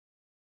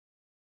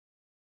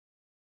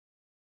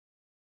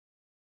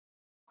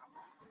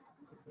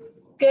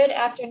Good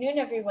afternoon,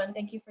 everyone.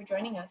 Thank you for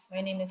joining us.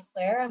 My name is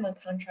Claire. I'm a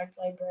contract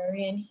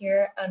librarian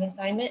here on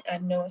assignment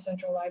at NOAA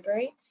Central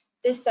Library.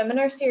 This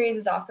seminar series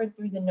is offered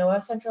through the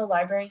NOAA Central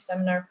Library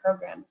Seminar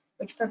Program,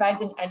 which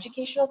provides an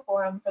educational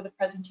forum for the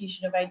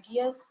presentation of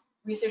ideas,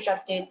 research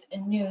updates,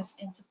 and news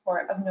in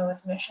support of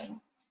NOAA's mission.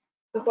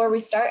 Before we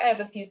start, I have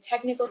a few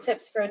technical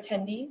tips for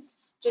attendees.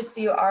 Just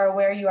so you are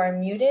aware, you are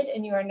muted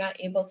and you are not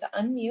able to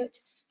unmute.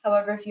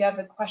 However, if you have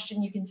a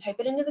question, you can type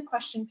it into the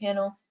question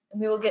panel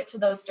and we will get to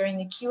those during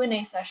the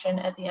Q&A session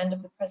at the end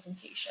of the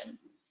presentation.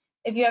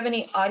 If you have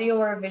any audio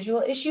or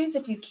visual issues,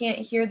 if you can't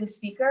hear the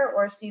speaker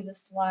or see the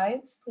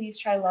slides, please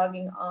try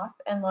logging off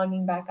and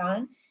logging back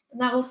on,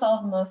 and that will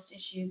solve most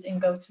issues in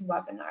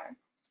GoToWebinar.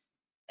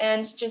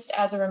 And just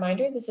as a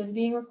reminder, this is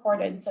being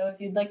recorded, so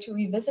if you'd like to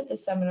revisit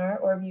this seminar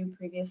or view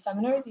previous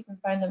seminars, you can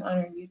find them on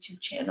our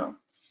YouTube channel.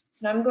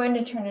 So now I'm going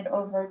to turn it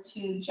over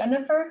to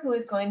Jennifer, who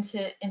is going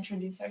to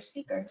introduce our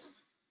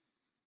speakers.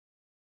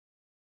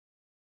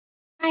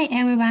 Hi,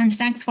 everyone.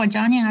 Thanks for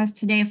joining us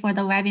today for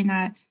the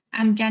webinar.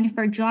 I'm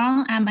Jennifer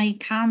Zhuang. I'm an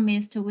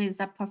economist with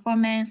the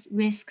Performance,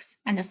 Risks,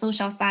 and the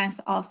Social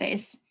Science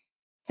Office.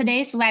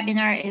 Today's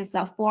webinar is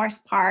the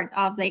fourth part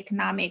of the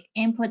Economic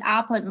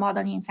Input-Output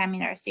Modeling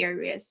Seminar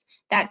series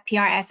that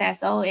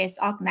PRSSO is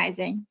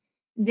organizing.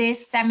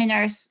 These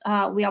seminars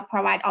will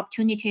provide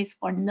opportunities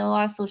for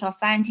NOAA social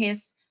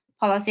scientists,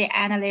 policy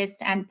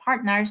analysts, and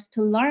partners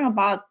to learn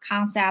about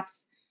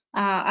concepts,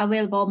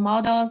 available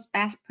models,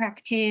 best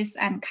practice,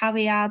 and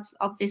caveats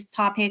of this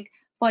topic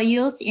for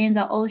use in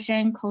the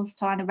ocean,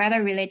 coastal, and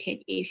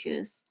weather-related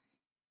issues.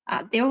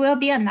 There will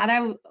be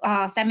another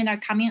seminar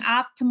coming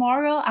up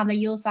tomorrow on the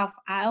use of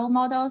IO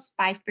models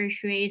by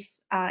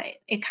fisheries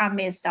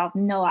economists of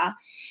NOAA.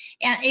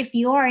 And if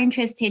you are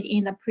interested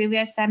in the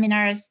previous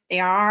seminars,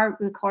 there are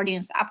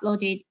recordings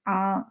uploaded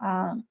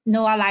on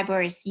NOAA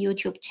Library's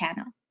YouTube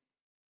channel.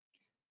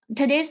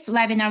 Today's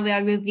webinar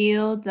will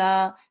review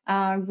the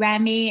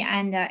REMI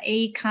and the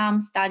AECOM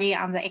study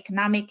on the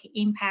economic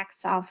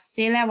impacts of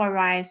sea level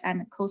rise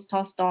and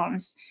coastal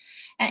storms,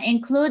 and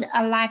include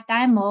a live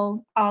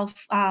demo of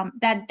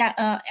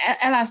that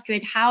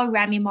illustrate how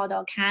REMI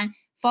model can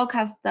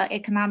focus the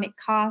economic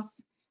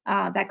costs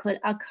that could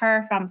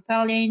occur from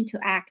failing to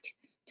act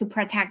to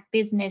protect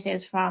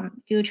businesses from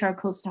future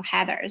coastal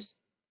hazards.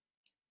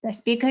 The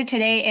speaker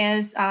today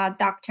is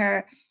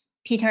Dr.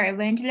 Peter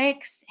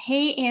Evangelakis.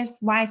 He is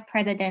Vice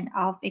President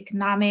of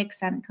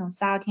Economics and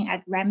Consulting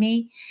at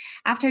REMI.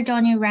 After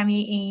joining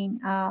REMI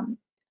in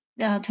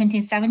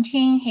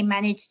 2017, he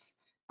managed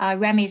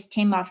REMI's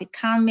team of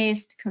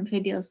economists,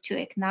 contributes to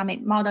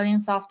economic modeling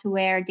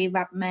software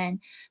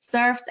development,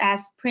 serves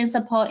as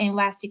principal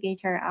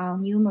investigator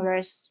on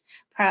numerous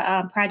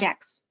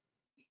projects,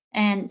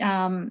 and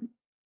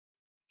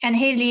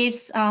he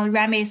leads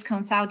REMI's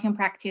consulting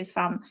practice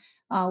from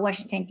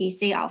Washington,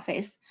 D.C.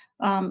 office.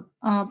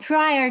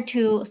 Prior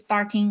to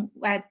starting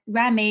at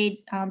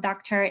REMI,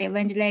 Dr.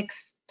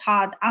 Evangelakis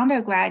taught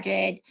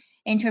undergraduate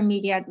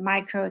intermediate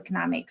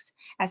microeconomics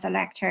as a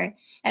lecturer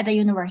at the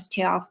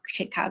University of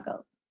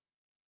Chicago.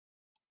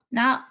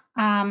 Now,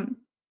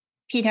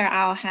 Peter,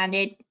 I'll hand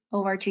it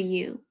over to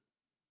you.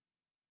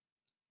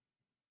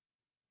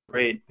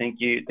 Great, thank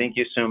you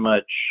so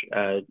much,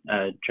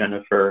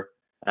 Jennifer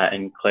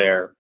and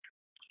Claire,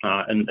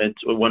 and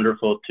it's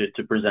wonderful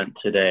to present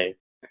today.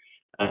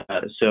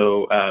 As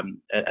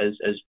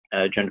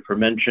Jennifer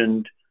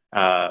mentioned,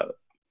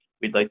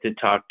 we'd like to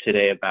talk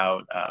today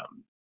about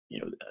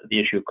the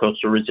issue of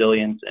coastal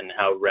resilience and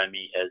how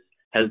REMI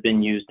has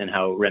been used and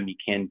how REMI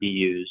can be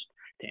used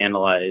to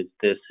analyze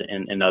this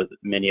and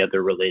many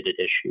other related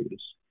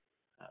issues.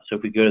 So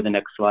if we go to the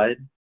next slide.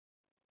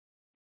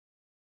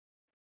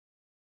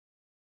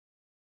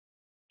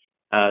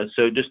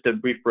 So just a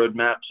brief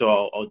roadmap. So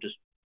I'll just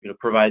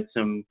provide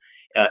some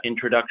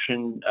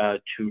introduction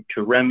to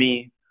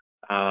REMI.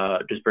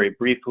 Just very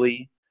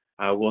briefly,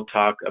 we'll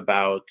talk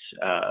about,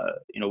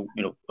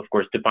 of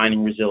course,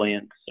 defining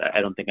resilience.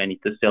 I don't think I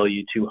need to sell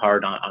you too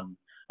hard on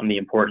the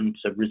importance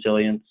of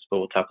resilience, but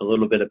we'll talk a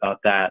little bit about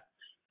that.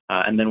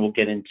 And then we'll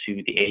get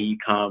into the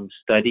AECOM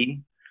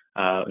study.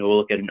 We'll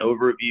look at an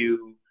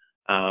overview,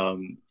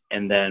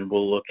 and then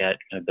we'll look at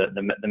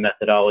the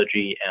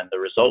methodology and the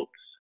results.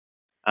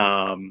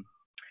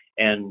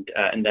 And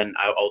then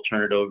I'll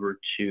turn it over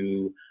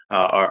to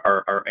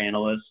our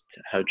analyst,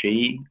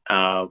 Hao-Jie,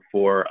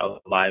 for a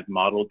live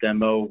model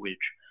demo, which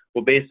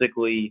will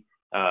basically,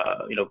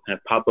 kind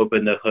of pop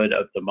open the hood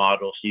of the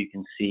model so you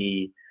can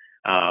see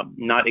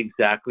not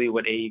exactly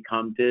what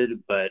AECOM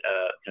did, but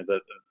kind of a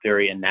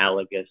very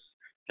analogous,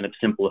 kind of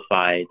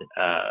simplified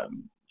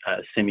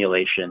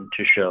simulation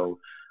to show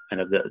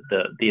kind of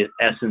the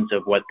essence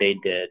of what they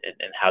did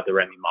and how the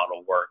REMI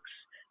model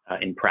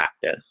works in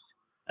practice.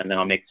 And then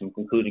I'll make some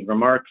concluding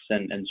remarks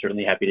and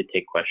certainly happy to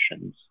take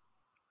questions.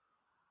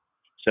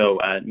 So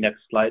next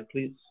slide,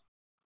 please.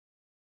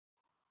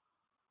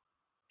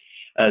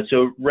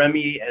 So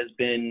REMI has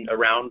been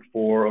around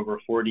for over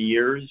 40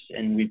 years,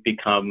 and we've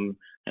become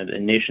the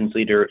nation's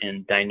leader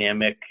in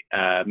dynamic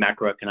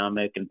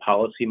macroeconomic and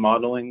policy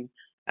modeling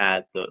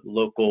at the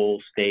local,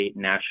 state,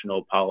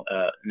 national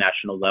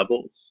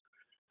levels.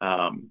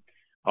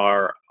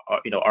 Our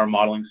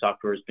modeling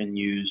software has been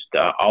used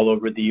all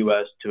over the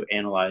U.S. to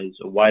analyze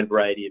a wide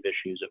variety of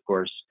issues, of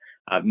course,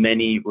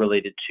 many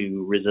related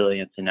to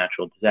resilience and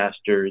natural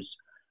disasters.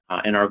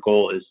 And our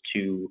goal is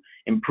to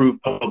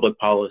improve public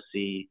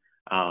policy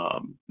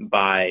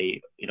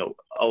by,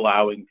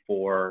 allowing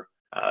for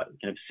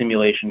kind of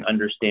simulation,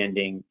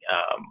 understanding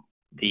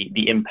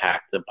the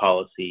impact of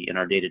policy in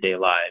our day-to-day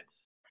lives.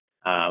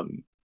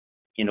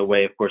 In a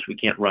way, of course, we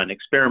can't run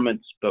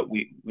experiments, but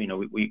we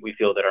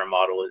feel that our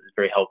model is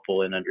very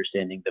helpful in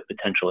understanding the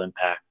potential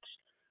impacts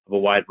of a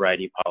wide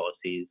variety of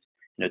policies.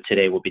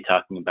 Today we'll be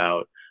talking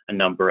about a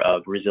number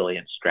of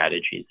resilience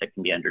strategies that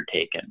can be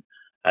undertaken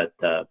at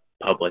the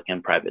public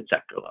and private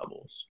sector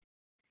levels.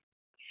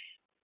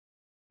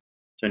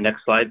 So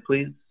next slide,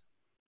 please.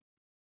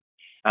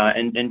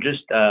 And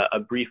just a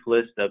brief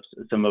list of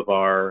some of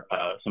our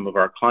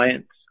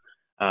clients,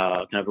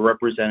 kind of a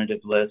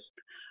representative list.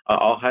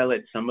 I'll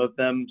highlight some of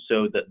them.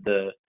 So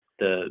the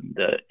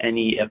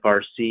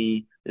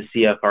NEFRC, the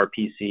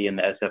CFRPC, and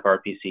the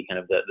SFRPC, kind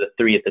of the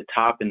three at the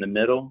top in the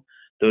middle.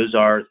 Those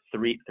are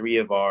three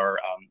of our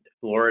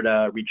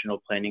Florida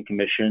Regional Planning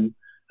Commission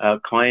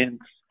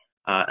clients,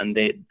 and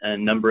a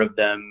number of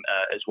them,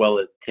 as well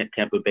as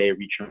Tampa Bay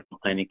Regional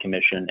Planning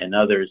Commission and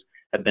others,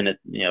 have been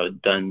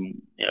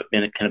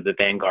been kind of the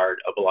vanguard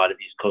of a lot of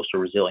these coastal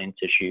resilience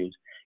issues,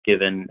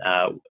 given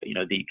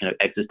the kind of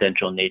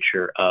existential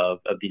nature of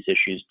these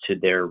issues to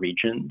their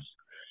regions.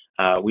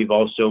 We've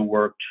also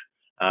worked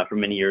for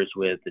many years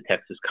with the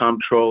Texas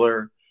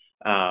Comptroller,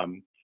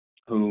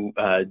 who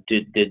has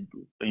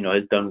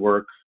done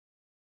work.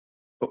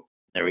 Oh,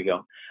 there we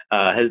go.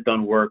 Has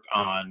done work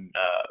on,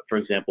 for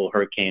example,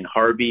 Hurricane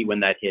Harvey when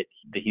that hit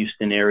the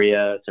Houston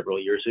area several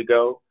years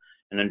ago,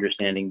 and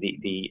understanding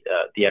the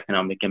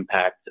economic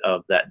impact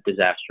of that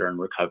disaster and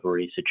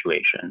recovery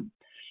situation.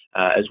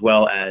 As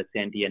well as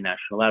Sandia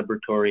National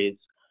Laboratories,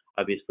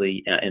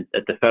 obviously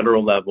at the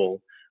federal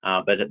level,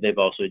 but they've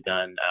also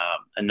done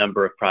a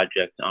number of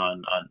projects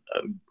on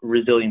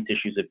resilience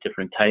issues of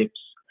different types,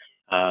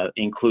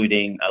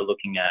 including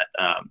looking at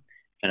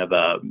kind of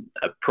a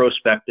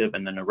prospective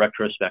and then a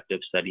retrospective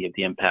study of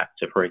the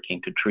impacts of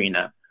Hurricane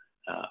Katrina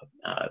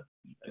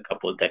a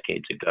couple of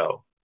decades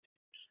ago.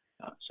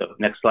 So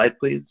next slide,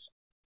 please.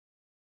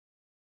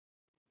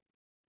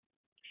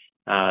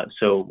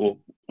 So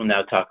we'll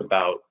now talk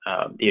about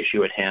the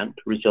issue at hand,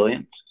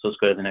 resilience. So let's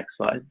go to the next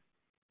slide.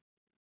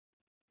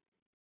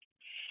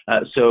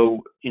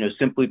 So,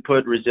 simply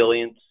put,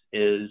 resilience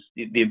is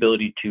the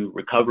ability to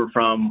recover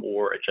from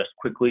or adjust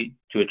quickly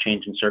to a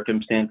change in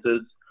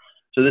circumstances.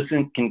 So this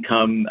can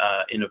come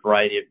in a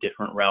variety of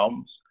different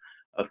realms.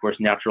 Of course,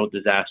 natural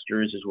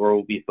disasters is where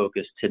we'll be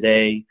focused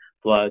today: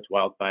 floods,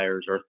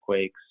 wildfires,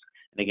 earthquakes.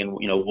 And again,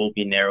 we'll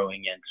be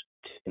narrowing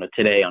in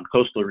today on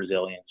coastal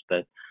resilience,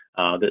 but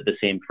the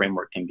same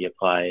framework can be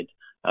applied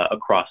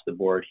across the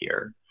board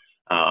here.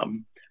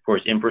 Of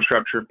course,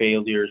 infrastructure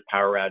failures,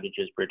 power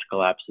outages, bridge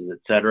collapses, et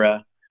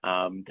cetera,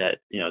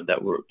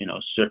 that we're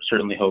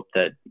certainly hope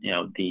that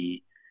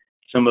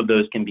some of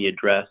those can be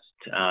addressed.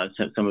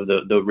 Some of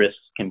the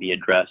risks can be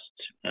addressed,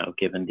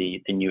 given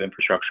the new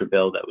infrastructure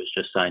bill that was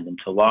just signed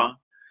into law.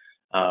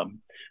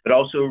 But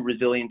also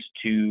resilience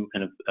to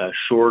kind of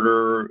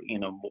shorter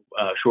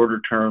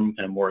term,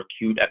 kind of more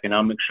acute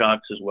economic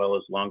shocks, as well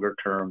as longer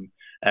term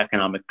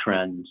economic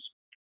trends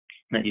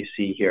that you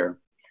see here.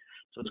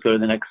 So let's go to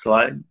the next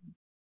slide.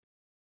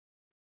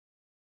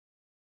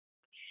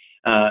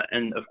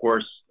 And of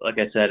course, like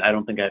I said, I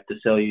don't think I have to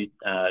sell you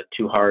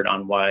too hard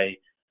on why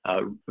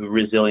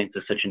resilience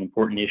is such an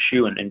important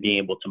issue and being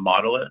able to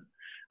model it.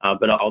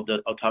 But I'll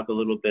talk a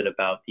little bit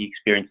about the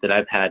experience that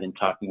I've had in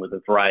talking with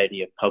a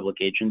variety of public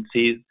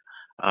agencies,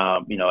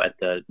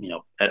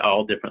 at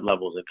all different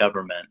levels of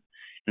government,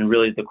 and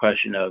really the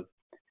question of,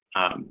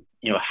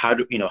 how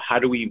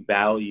do we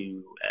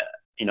value,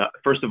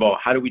 first of all,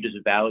 how do we just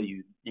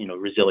value,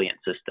 resilient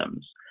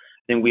systems?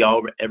 I think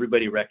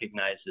everybody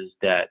recognizes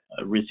that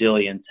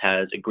resilience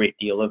has a great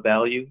deal of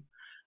value,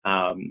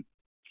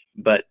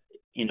 but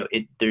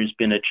there's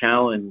been a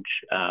challenge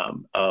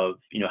of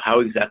how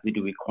exactly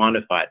do we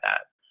quantify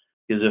that?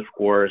 Because of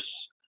course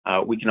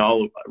we can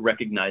all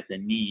recognize a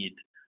need,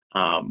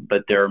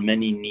 but there are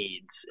many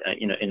needs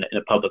in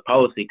a public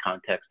policy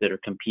context that are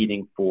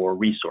competing for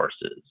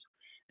resources.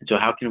 And so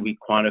how can we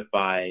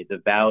quantify the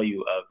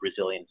value of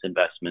resilience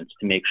investments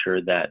to make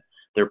sure that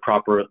they're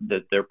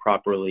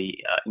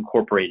properly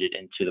incorporated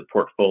into the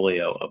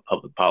portfolio of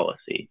public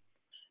policy?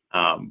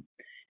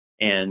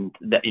 And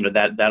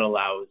that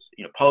allows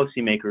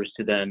policymakers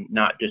to then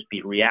not just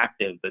be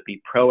reactive, but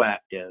be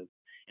proactive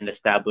and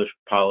establish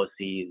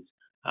policies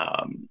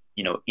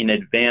in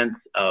advance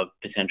of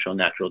potential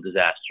natural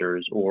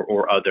disasters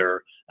or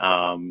other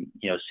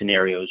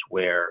scenarios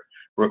where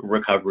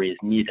recovery is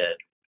needed.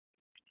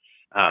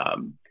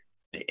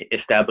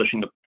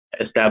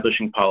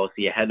 Establishing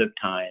policy ahead of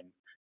time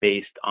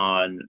based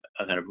on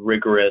a kind of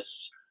rigorous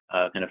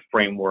kind of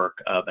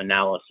framework of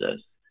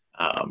analysis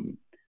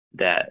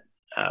that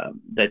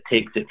that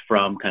takes it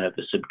from kind of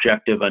the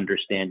subjective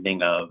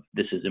understanding of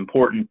this is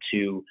important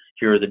to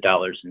here are the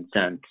dollars and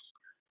cents.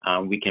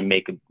 We can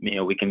make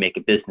a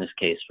business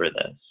case for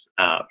this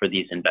for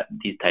these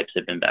types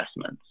of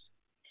investments.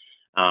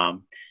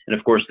 And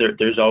of course,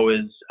 there's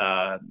always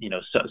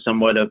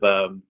somewhat of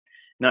a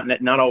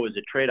not always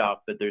a trade-off,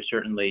 but there's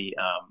certainly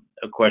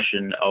a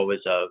question always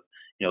of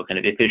kind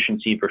of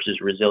efficiency versus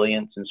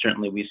resilience, and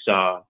certainly we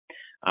saw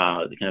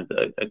a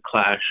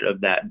clash of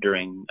that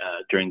during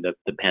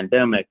the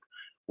pandemic,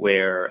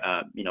 where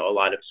a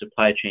lot of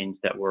supply chains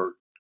that were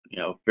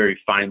very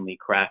finely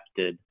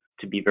crafted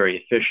to be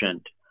very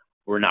efficient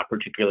were not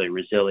particularly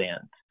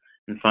resilient,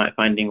 and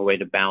finding a way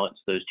to balance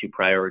those two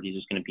priorities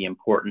is going to be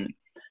important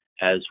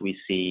as we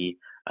see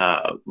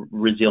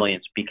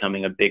resilience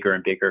becoming a bigger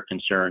and bigger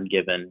concern,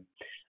 given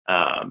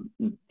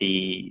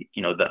the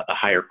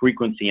higher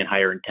frequency and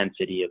higher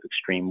intensity of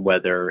extreme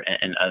weather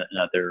and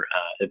other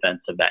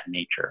events of that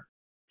nature.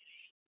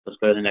 Let's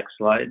go to the next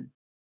slide.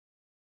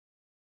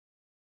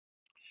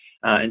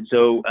 And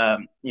so,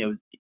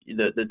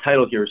 the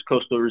title here is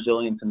Coastal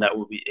Resilience, and that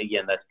will be,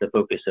 again, that's the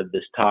focus of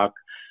this talk.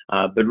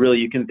 But really,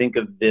 you can think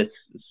of this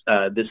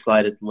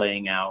slide as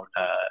laying out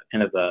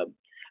kind of a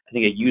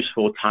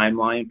useful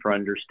timeline for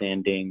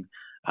understanding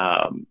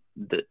kind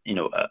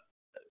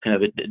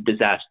of a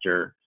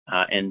disaster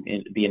and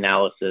the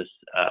analysis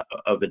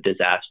of a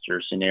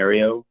disaster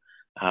scenario,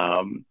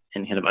 and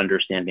kind of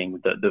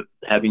understanding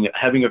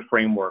having a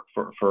framework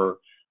for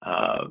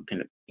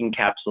kind of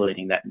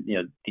encapsulating that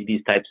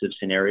these types of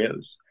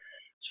scenarios.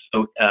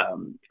 So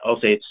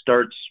I'll say it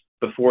starts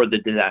before the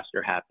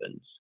disaster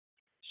happens.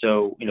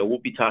 So we'll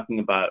be talking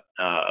about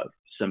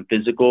some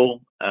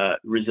physical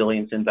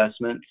resilience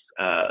investments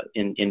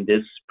in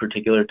this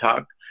particular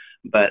talk,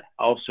 but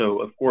also,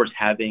 of course,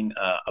 having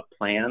a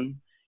plan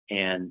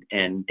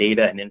and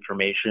data and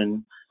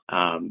information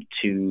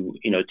to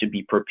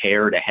be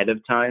prepared ahead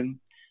of time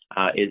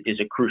is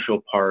a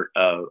crucial part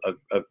of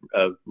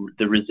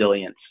the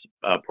resilience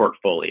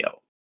portfolio.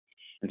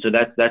 And so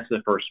that's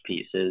the first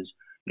piece is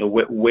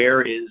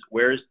where is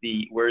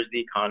the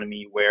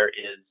economy, where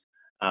is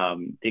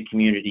the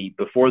community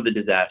before the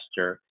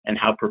disaster, and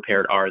how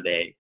prepared are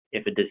they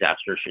if a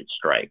disaster should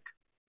strike.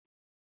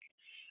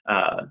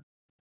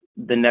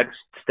 The next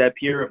step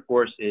here, of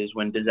course, is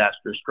when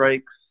disaster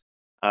strikes,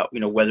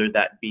 whether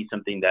that be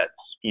something that's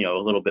a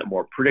little bit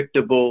more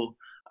predictable,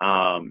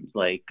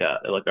 like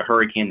a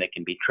hurricane that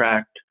can be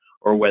tracked,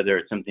 or whether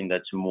it's something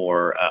that's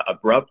more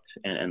abrupt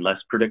and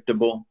less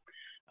predictable.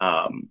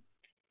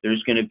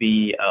 There's going to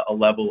be a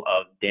level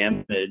of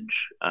damage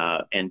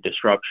and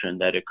disruption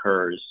that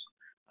occurs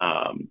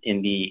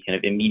in the kind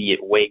of immediate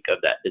wake of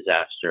that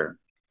disaster.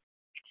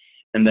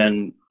 And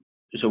then,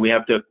 so we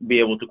have to be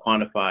able to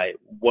quantify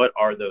what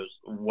are those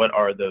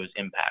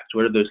impacts?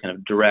 What are those kind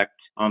of direct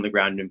on the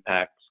ground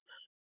impacts?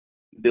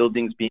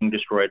 Buildings being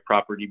destroyed,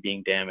 property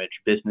being damaged,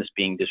 business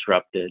being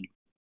disrupted.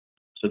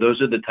 So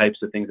those are the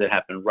types of things that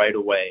happen right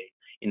away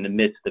in the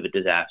midst of a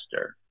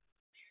disaster.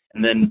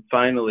 And then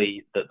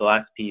finally, the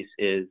last piece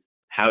is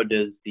how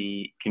does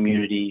the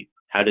community,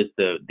 how does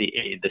the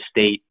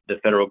state, the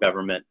federal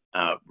government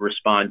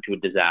respond to a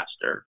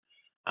disaster?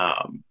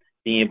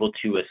 Being able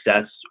to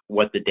assess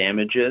what the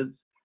damage is,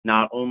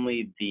 not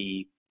only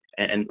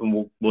and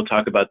we'll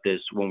talk about this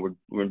when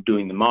we're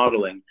doing the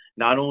modeling,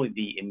 not only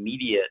the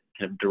immediate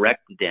kind of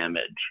direct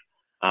damage,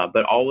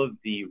 but all of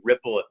the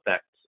ripple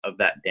effects of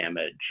that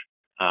damage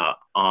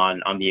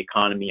on the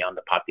economy, on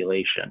the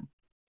population.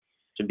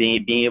 So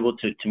being able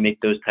to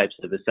make those types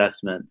of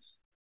assessments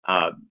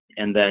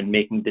and then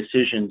making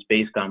decisions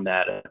based on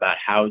that about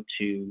how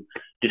to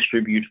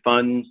distribute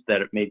funds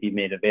that may be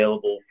made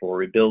available for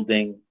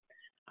rebuilding,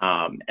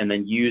 and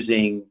then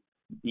using,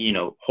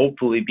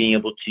 hopefully being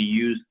able to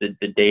use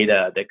the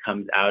data that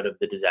comes out of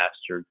the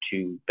disaster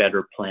to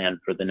better plan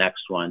for the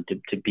next one,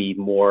 to be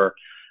more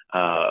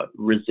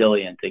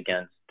resilient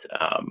against,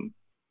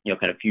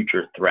 kind of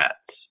future threats.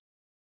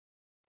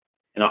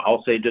 And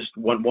I'll say just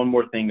one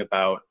more thing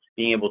about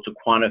being able to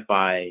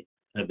quantify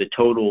the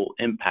total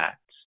impacts.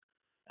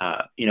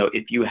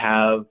 If you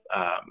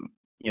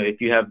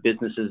have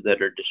businesses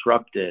that are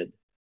disrupted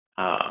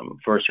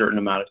for a certain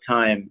amount of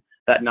time,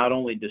 that not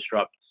only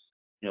disrupts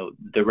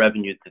the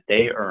revenue that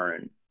they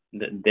earn,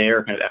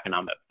 their kind of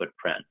economic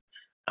footprint,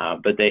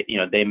 but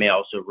they may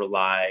also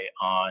rely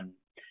on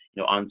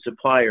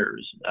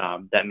suppliers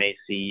that may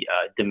see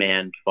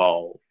demand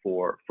fall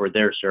for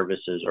their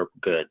services or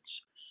goods.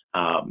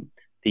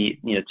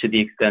 To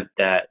the extent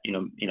that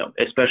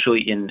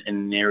especially in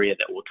an area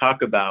that we'll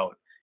talk about,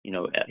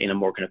 in a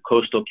more kind of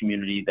coastal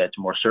community that's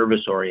more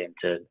service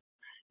oriented,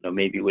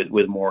 maybe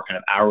with more kind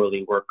of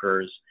hourly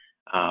workers,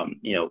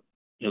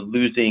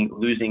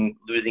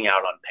 losing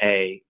out on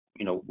pay,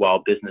 while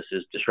business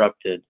is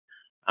disrupted,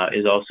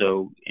 is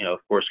also, of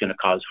course, going to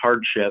cause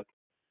hardship,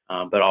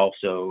 but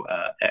also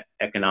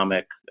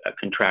economic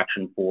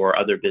contraction for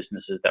other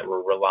businesses that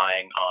were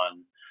relying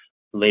on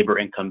labor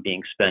income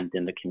being spent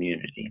in the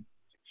community.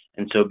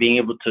 And so being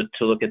able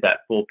to look at that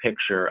full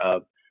picture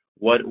of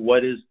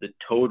what is the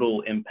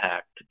total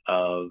impact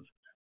of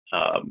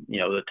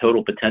the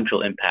total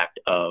potential impact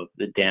of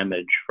the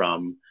damage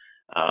from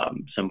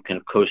some kind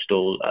of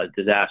coastal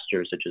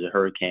disasters such as a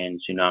hurricane,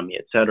 tsunami,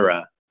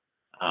 etc.,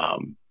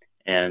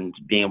 and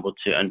being able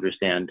to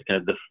understand kind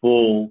of the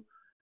full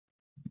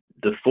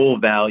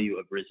value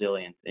of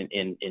resilience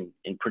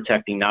in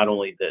protecting not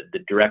only the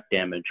direct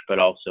damage but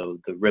also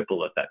the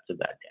ripple effects of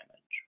that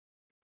damage.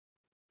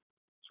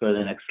 Let's go to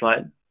the next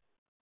slide.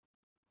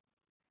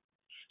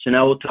 So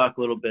now we'll talk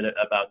a little bit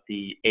about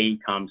the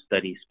AECOM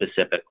study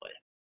specifically.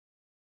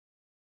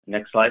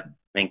 Next slide.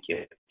 Thank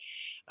you.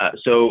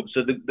 So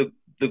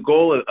the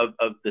goal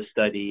of the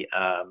study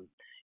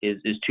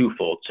is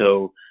twofold.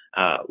 So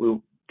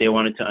they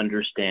wanted to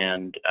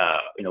understand,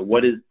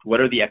 what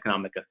are the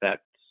economic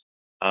effects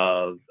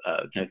of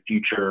kind of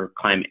future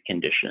climate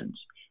conditions.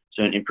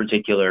 So in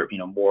particular,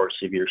 more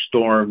severe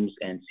storms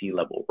and sea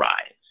level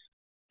rise.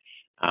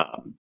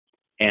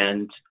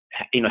 And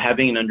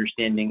having an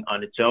understanding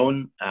on its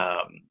own,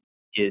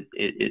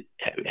 it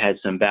has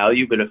some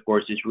value, but of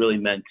course it's really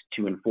meant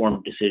to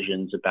inform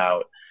decisions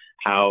about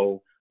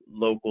how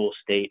local,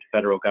 state,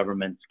 federal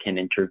governments can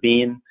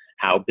intervene,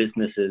 how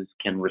businesses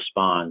can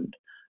respond.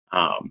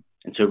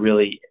 And so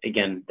really,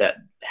 again, that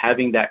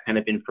having that kind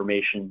of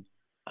information,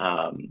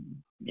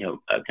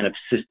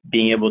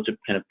 being able to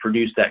kind of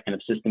produce that kind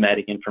of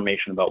systematic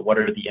information about what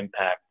are the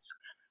impacts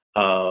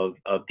of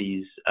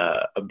these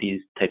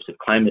types of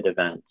climate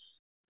events,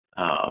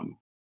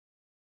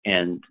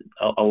 and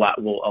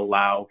will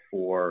allow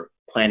for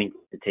planning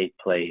to take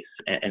place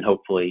and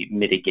hopefully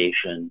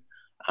mitigation,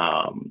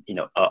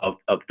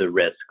 of the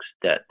risks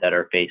that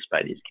are faced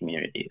by these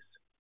communities.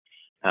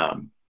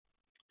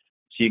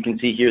 So you can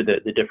see here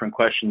the different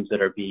questions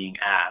that are being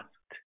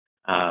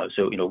asked.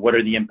 So what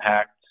are the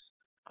impacts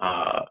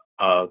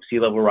of sea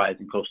level rise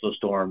and coastal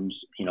storms,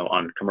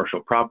 on commercial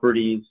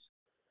properties?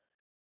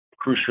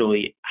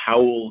 Crucially, how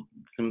will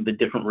some of the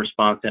different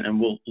response, and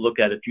we'll look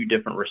at a few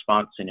different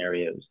response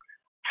scenarios.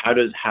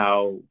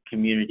 How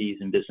communities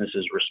and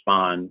businesses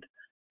respond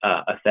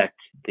affect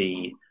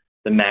the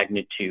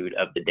magnitude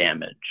of the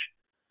damage?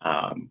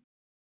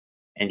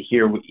 And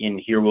here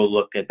we'll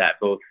look at that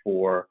both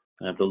for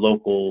the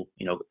local,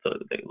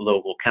 the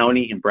local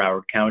county in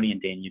Broward County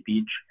and Dania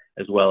Beach,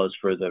 as well as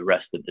for the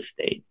rest of the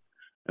state.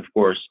 Of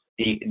course,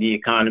 the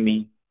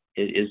economy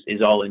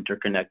is all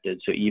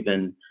interconnected. So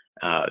even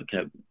kind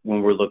of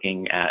when we're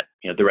looking at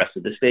the rest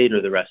of the state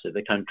or the rest of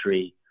the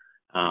country,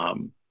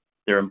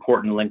 there are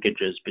important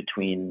linkages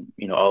between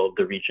all of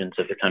the regions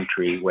of the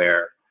country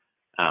where.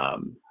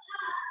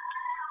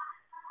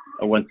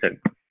 One second.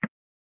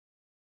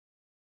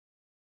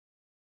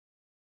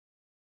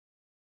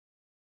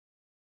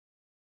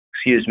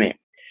 Excuse me.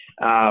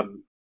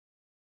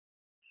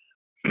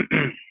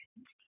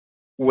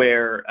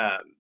 Where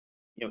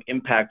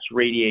impacts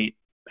radiate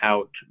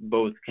out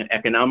both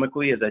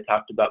economically, as I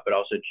talked about, but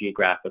also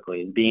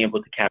geographically, and being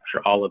able to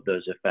capture all of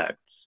those effects.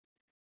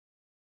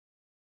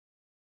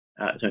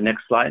 So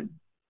next slide.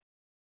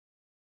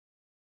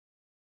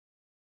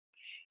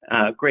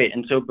 Great.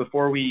 And so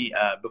before we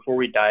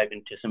dive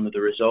into some of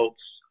the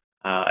results,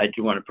 I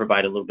do want to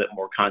provide a little bit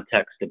more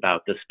context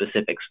about the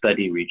specific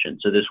study region.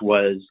 So this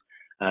was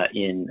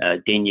in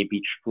Dania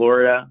Beach,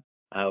 Florida,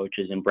 which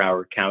is in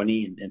Broward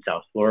County in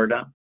South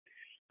Florida.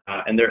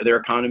 And their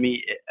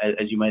economy,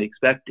 as you might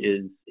expect,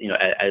 is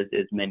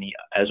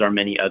as are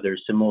many other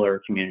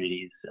similar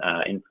communities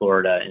in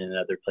Florida and in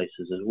other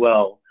places as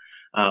well.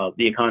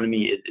 The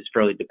economy is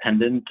fairly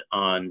dependent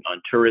on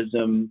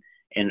tourism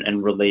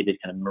and related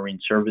kind of marine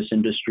service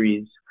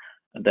industries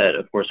that,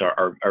 of course,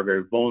 are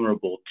very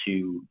vulnerable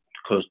to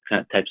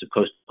types of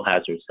coastal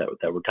hazards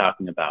that we're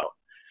talking about.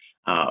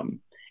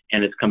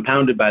 And it's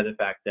compounded by the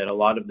fact that a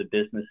lot of the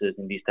businesses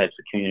in these types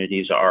of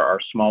communities are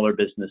smaller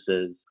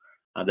businesses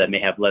that may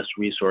have less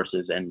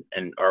resources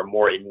and are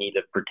more in need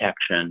of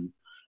protection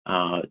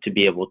to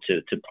be able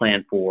to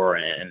plan for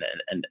and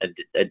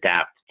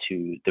adapt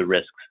to the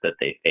risks that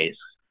they face.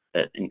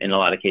 That in a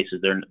lot of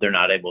cases they're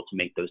not able to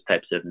make those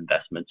types of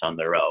investments on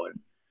their own,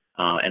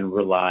 and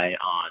rely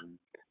on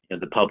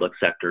the public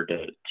sector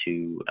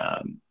to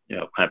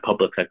kind of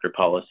public sector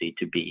policy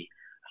to be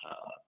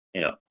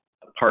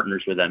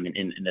partners with them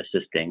in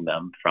assisting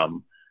them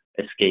from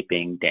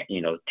escaping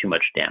too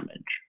much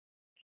damage.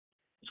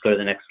 Let's go to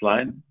the next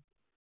slide.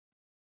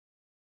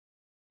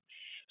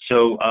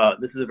 So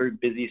this is a very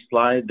busy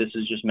slide. This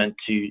is just meant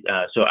to,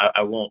 so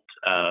I won't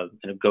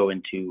kind of go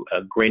into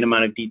a great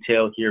amount of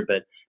detail here,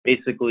 but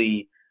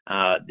basically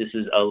this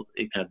is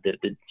kind of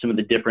some of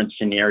the different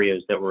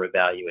scenarios that were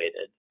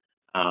evaluated.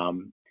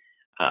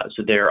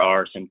 So there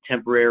are some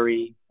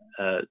temporary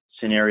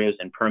scenarios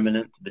and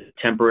permanent. The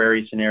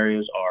temporary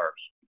scenarios are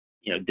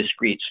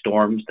discrete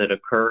storms that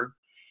occur,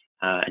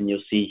 and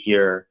you'll see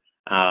here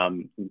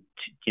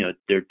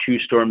there are two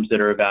storms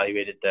that are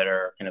evaluated that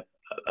are kind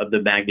of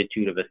the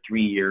magnitude of a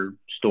 3-year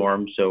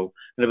storm. So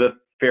kind of a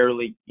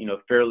fairly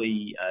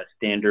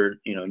standard,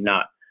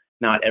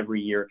 not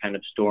every year kind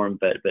of storm,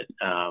 but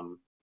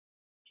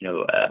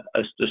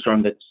a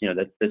storm that's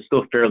that's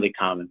still fairly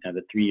common, kind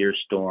of a 3-year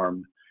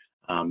storm,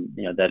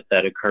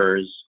 that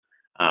occurs,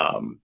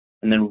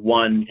 and then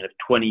one kind of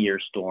 20-year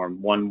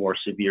storm, one more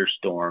severe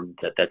storm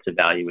that's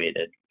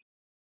evaluated.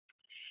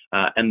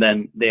 And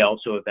then they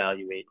also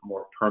evaluate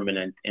more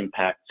permanent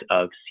impacts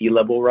of sea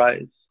level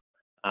rise,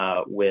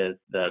 with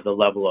the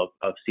level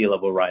of sea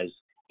level rise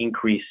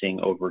increasing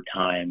over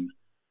time,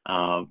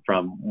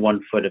 from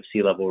 1 foot of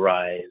sea level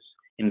rise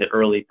in the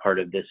early part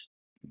of this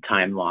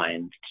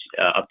timeline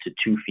up to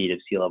 2 feet of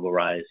sea level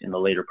rise in the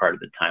later part of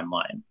the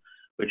timeline,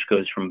 which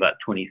goes from about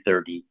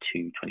 2030 to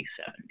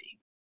 2070.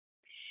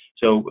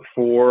 So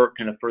for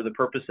the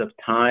purpose of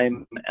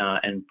time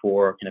and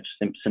for kind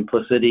of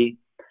simplicity,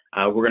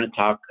 we're going to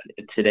talk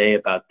today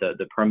about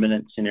the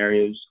permanent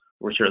scenarios.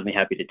 We're certainly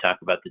happy to talk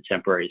about the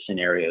temporary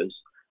scenarios,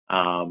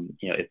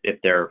 if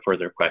there are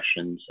further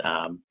questions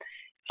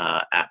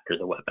after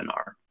the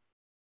webinar.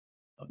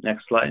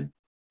 Next slide.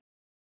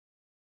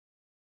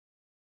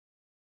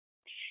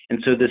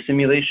 And so the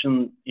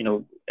simulation,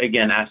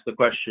 again, asks the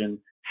question,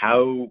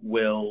 how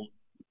will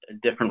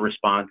different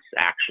response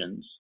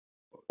actions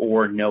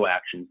or no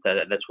actions,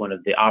 that's one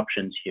of the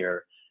options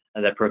here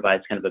that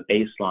provides kind of a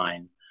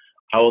baseline,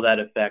 how will that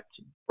affect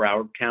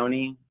Broward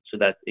County? So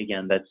that's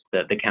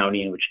the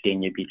county in which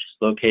Dania Beach is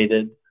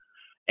located,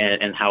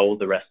 and how will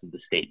the rest of the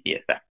state be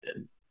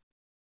affected?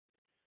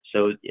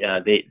 So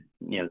they,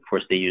 of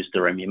course, they use the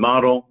REMI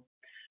model.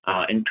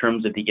 In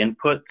terms of the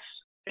inputs,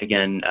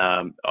 again,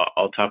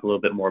 I'll talk a little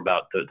bit more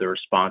about the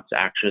response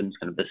actions,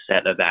 kind of the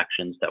set of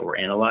actions that were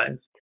analyzed.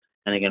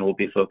 And again, we'll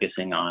be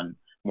focusing on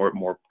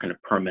more kind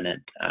of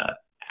permanent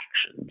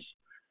actions.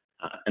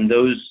 And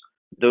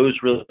those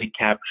really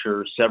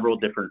capture several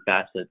different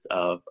facets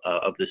of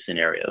the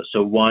scenario.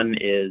 So one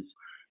is,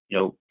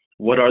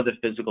 what are the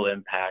physical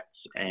impacts,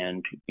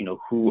 and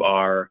who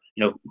are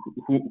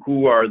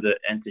the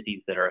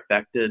entities that are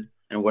affected,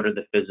 and what are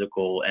the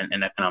physical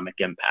and economic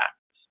impacts?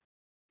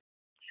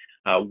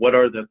 What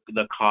are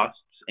the costs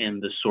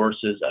and the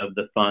sources of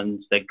the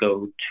funds that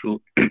go to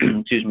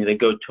that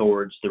go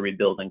towards the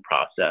rebuilding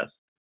process?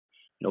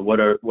 What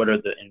are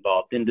the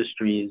involved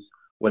industries?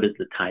 What is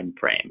the time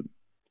frame?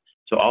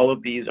 So all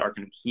of these are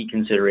kind of key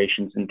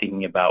considerations in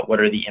thinking about what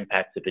are the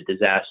impacts of a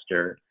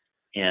disaster,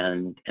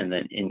 and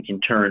then in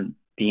turn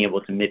being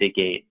able to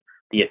mitigate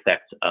the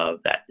effects of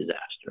that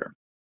disaster.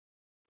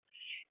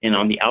 And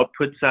on the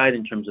output side,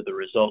 in terms of the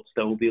results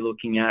that we'll be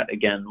looking at,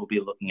 again, we'll be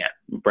looking at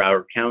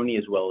Broward County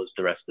as well as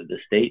the rest of the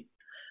state,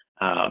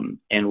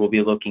 and we'll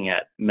be looking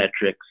at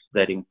metrics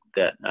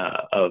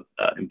of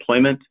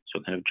employment,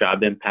 so kind of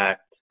job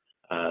impact,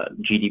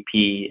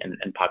 GDP,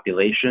 and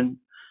population.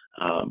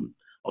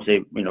 I'll say,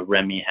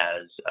 REMI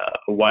has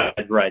a wide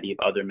variety of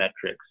other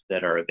metrics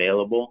that are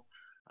available.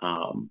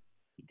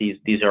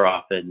 These are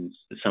often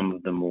some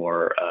of the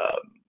more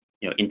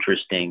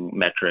interesting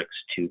metrics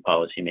to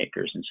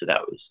policymakers, and so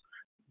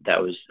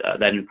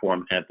that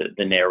informed kind of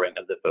the narrowing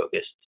of the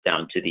focus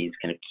down to these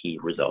kind of key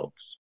results.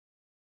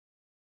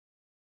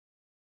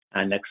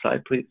 Next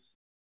slide, please.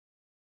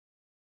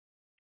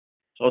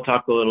 So I'll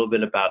talk a little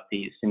bit about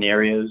the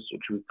scenarios,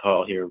 which we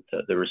call here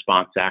the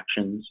response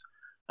actions.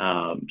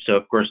 So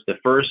of course, the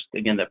first,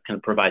 again, that kind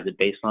of provides a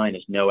baseline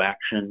is no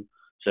action.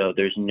 So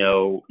there's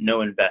no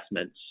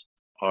investments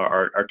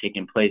are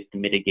taking place to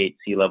mitigate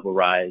sea level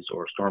rise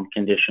or storm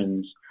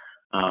conditions.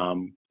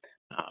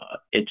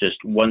 It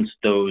just once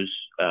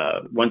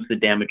the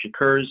damage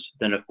occurs,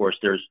 then of course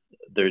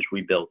there's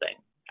rebuilding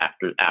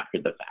after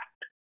the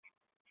fact.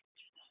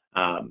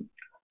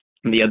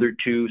 The other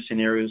two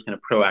scenarios, kind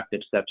of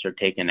proactive steps are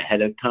taken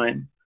ahead of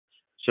time.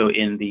 So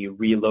in the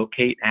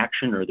relocate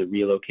action or the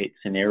relocate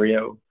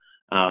scenario,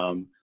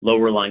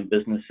 lower lying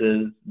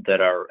businesses that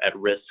are at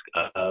risk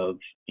of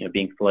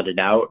being flooded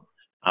out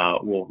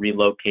will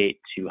relocate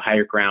to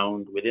higher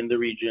ground within the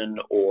region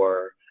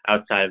or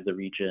outside of the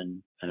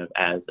region, kind of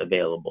as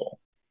available.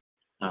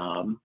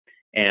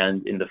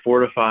 And in the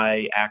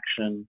fortify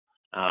action,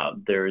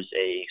 there's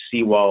a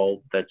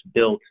seawall that's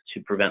built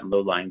to prevent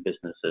low-lying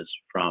businesses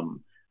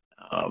from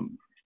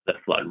the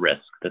flood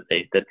risk that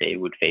they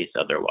would face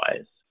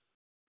otherwise.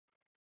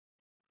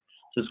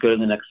 So let's go to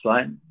the next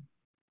slide.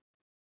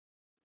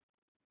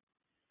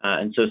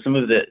 And so some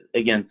of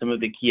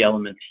the key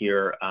elements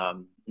here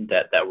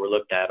that were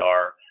looked at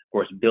are, of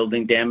course,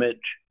 building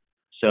damage.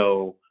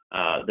 So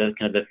the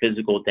kind of the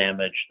physical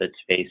damage that's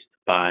faced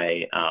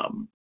by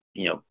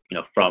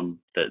from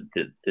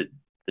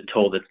the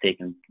toll that's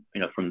taken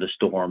from the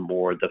storm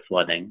or the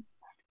flooding.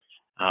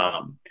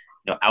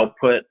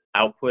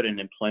 Output and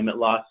employment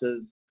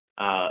losses,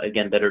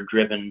 again, that are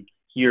driven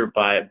here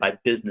by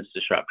business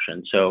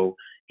disruption. So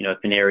if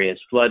an area is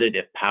flooded,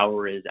 if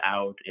power is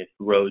out, if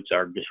roads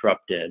are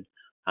disrupted,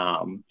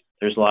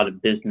 there's a lot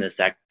of business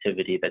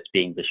activity that's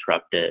being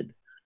disrupted.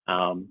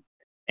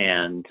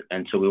 And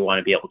so we want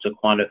to be able to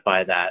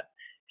quantify that.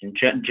 And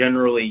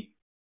generally,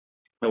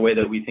 the way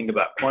that we think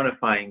about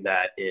quantifying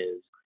that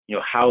is,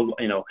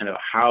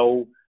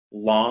 how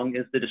long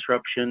is the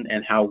disruption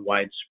and how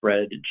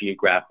widespread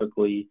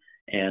geographically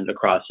and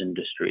across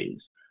industries.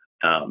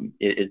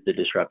 is the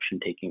disruption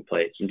taking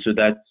place. And so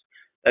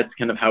that's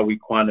kind of how we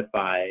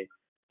quantify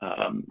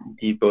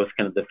both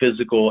kind of the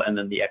physical and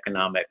then the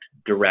economic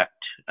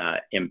direct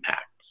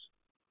impacts.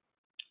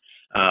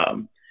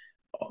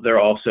 There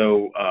are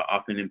also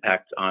often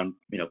impacts on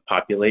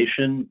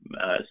population.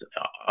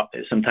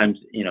 Sometimes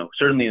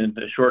certainly in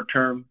the short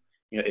term,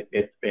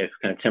 if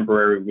kind of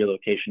temporary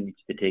relocation needs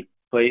to take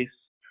place,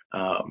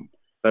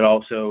 but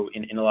also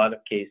in a lot of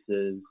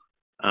cases,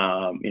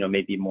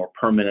 maybe more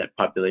permanent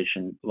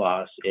population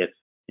loss if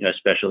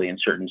especially in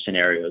certain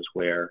scenarios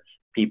where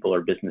people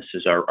or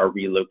businesses are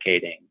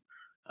relocating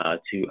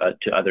to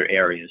other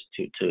areas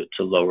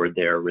to lower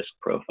their risk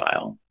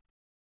profile.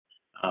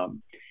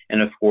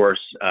 And of course,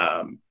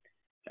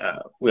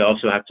 we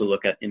also have to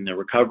look at in the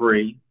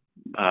recovery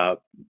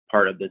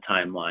part of the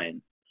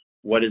timeline,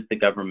 what is the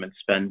government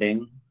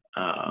spending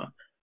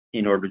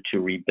in order to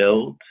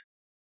rebuild,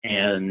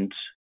 and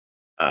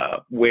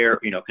where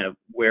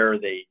where are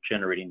they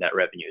generating that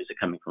revenue? Is it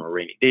coming from a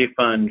rainy day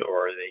fund,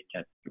 or are they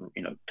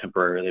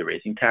temporarily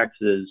raising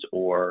taxes,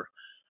 or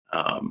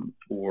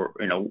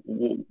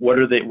what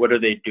are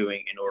they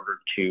doing in order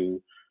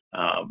to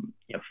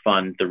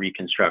fund the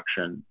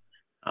reconstruction?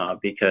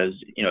 Because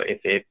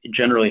if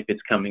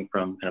it's coming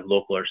from kind of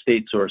local or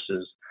state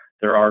sources,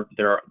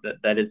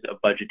 that is a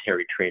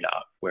budgetary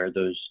trade-off where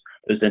those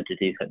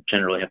entities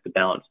generally have to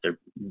balance their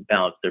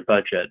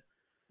budget.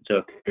 So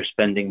if they're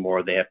spending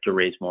more, they have to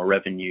raise more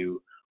revenue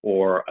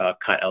or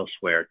cut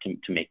elsewhere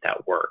to make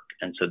that work,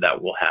 and so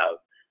that will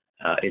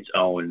have its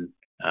own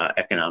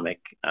economic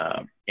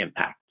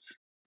impacts.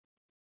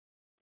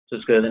 So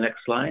let's go to the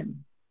next slide.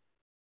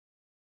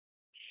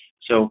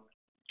 So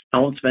I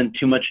won't spend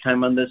too much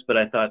time on this, but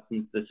I thought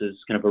since this is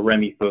kind of a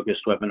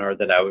REMI-focused webinar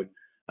that I would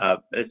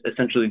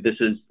essentially this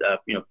is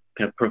kind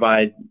of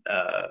provide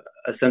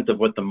a sense of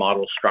what the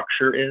model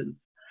structure is,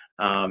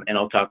 and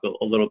I'll talk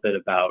a little bit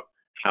about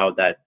how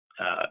that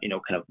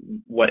kind of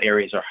what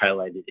areas are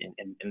highlighted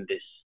in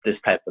this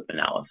type of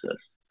analysis.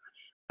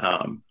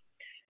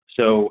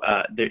 So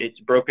it's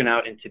broken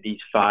out into these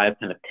 5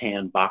 kind of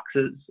tan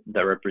boxes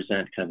that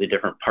represent kind of the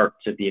different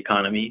parts of the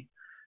economy.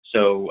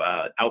 So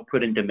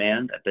output and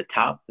demand at the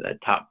top,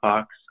 that top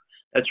box,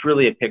 that's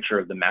really a picture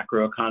of the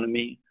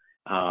macroeconomy.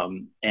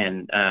 And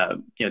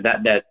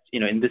that's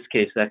in this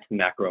case, that's the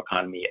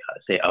macroeconomy,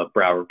 say, of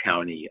Broward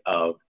County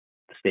of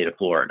the state of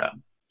Florida.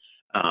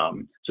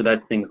 So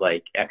that's things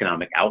like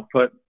economic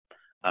output,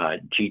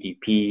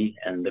 GDP,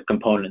 and the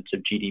components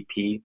of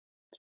GDP.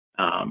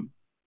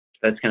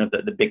 That's kind of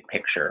the big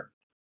picture.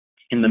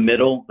 In the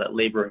middle, that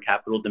labor and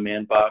capital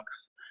demand box,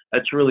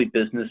 that's really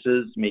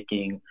businesses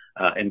making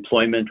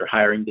employment or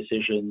hiring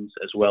decisions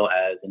as well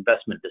as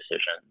investment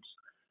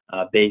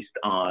decisions based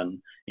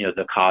on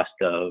the cost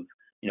of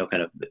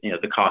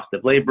the cost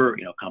of labor,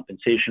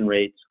 compensation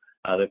rates,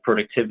 the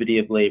productivity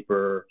of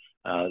labor,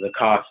 the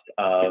cost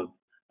of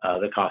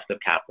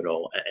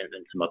capital,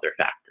 and some other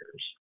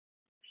factors.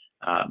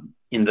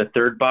 In the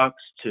third box,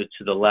 to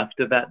the left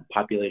of that,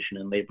 population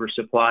and labor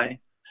supply,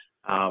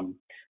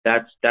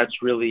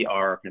 that's really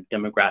our kind of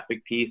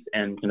demographic piece,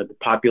 and kind of the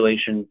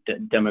population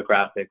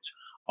demographics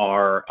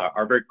are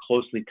very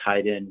closely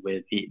tied in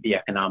with the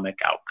economic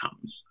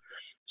outcomes.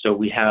 So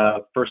we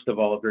have, first of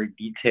all, very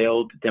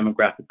detailed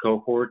demographic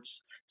cohorts,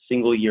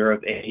 single year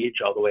of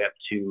age all the way up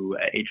to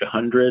age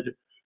 100,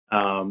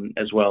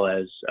 as well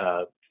as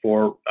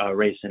 4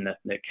 race and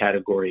ethnic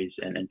categories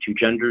and 2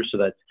 genders. So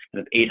that's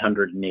kind of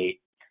 808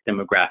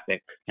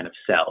 demographic kind of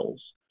cells.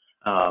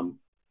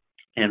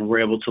 And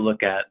we're able to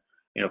look at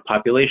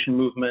population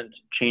movement,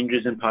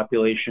 changes in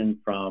population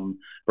from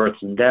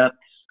births and deaths,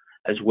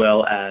 as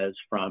well as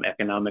from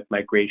economic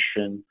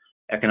migration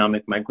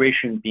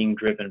being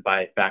driven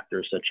by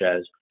factors such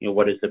as,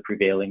 what is the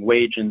prevailing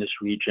wage in this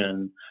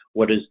region?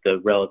 What is the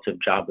relative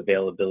job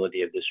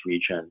availability of this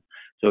region?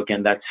 So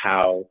again, that's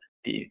how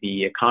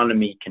the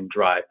economy can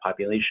drive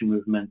population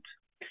movement.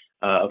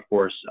 Of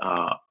course,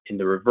 in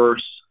the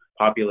reverse,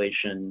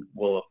 population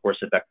will of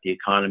course affect the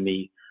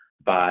economy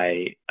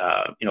by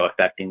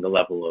affecting the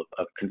level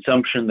of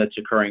consumption that's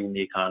occurring in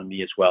the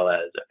economy, as well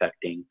as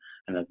affecting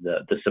kind of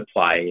the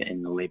supply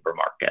in the labor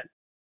market.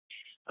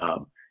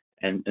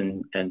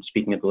 And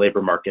speaking of the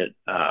labor market,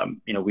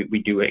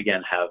 we do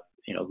again have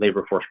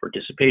labor force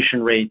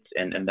participation rates,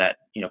 and that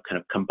kind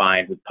of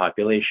combined with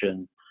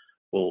population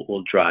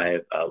will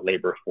drive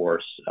labor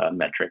force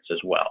metrics as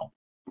well.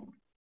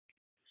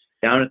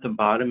 Down at the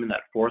bottom in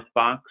that 4th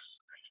box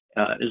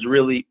is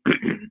really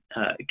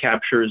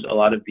captures a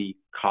lot of the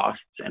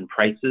costs and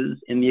prices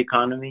in the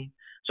economy.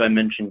 So I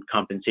mentioned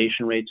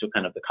compensation rates, so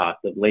kind of the cost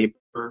of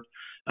labor,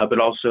 but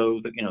also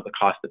the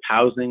cost of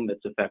housing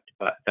that's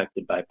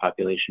affected by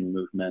population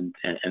movement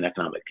and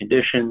economic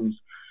conditions,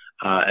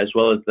 as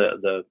well as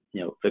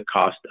the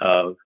cost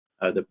of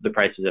the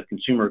prices of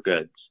consumer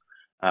goods,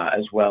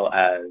 as well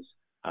as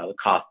the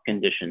cost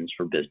conditions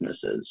for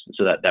businesses.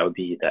 So that would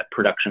be that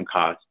production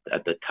cost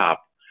at the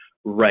top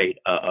right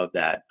of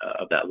that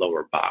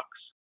lower box,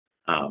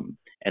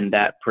 and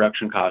that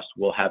production cost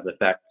will have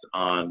effects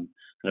on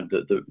kind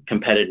of the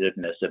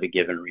competitiveness of a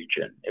given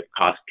region. If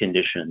cost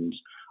conditions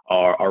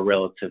are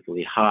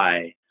relatively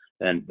high,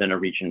 then a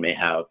region may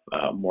have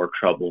more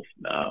trouble,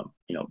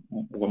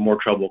 more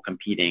trouble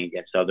competing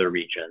against other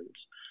regions,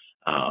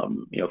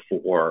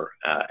 for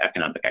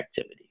economic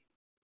activity.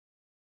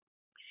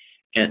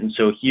 And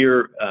so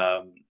here,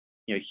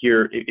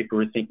 here, if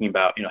we're thinking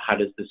about, how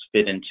does this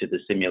fit into the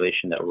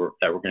simulation that we're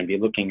going to be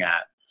looking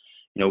at?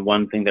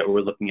 One thing that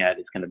we're looking at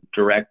is kind of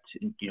direct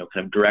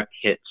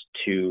hits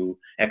to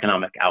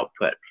economic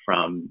output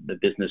from the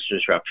business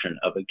disruption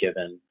of a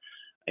given,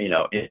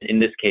 in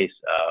this case,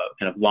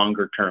 kind of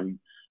longer term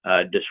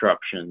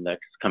disruption that's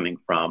coming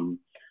from,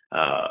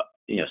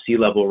 sea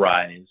level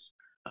rise.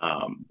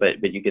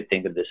 But you could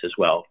think of this as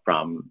well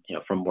from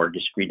more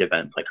discrete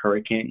events like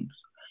hurricanes.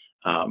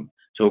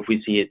 So if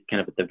we see it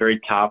kind of at the very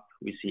top,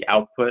 we see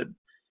output.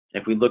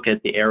 If we look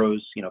at the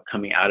arrows,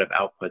 coming out of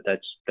output,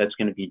 that's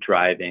going to be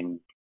driving,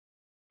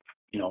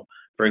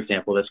 for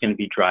example, that's going to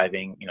be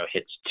driving,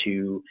 hits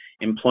to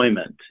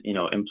employment.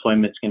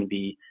 Employment's going to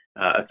be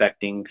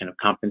affecting kind of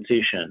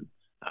compensation,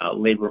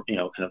 labor,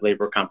 kind of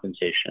labor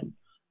compensation.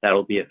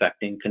 That'll be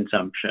affecting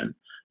consumption.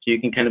 So you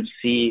can kind of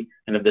see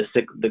kind of the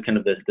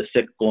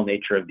cyclical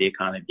nature of the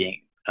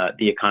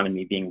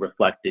economy being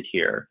reflected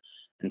here.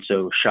 And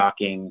so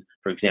shocking,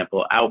 for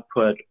example,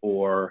 output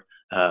or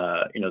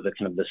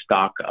the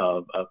stock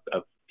of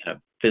kind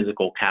of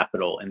physical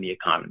capital in the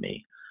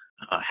economy,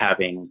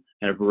 having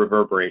kind of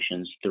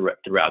reverberations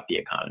throughout the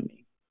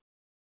economy.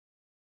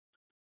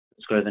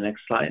 Let's go to the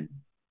next slide.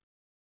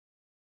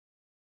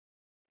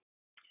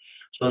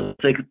 So let's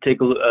take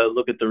a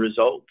look at the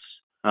results.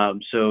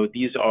 So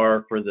these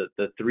are for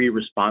the three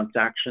response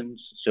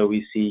actions. So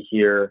we see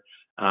here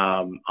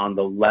on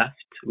the left,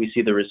 we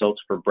see the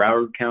results for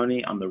Broward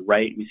County. On the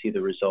right, we see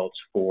the results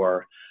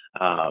for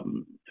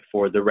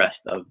the rest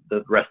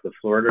of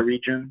Florida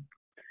region.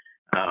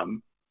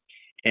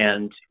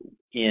 And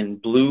in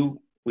blue,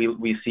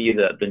 we see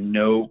the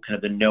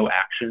no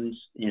actions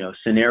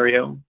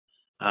scenario,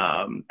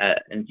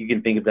 and you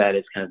can think of that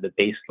as kind of the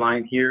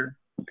baseline here.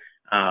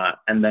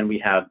 And then we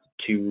have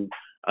two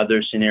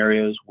other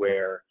scenarios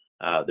where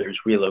there's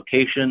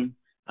relocation,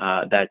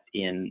 that's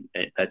in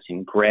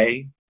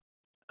gray,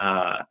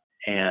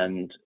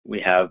 and we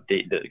have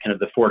the kind of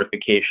the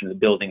fortification, the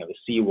building of a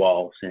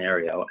seawall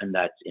scenario, and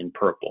that's in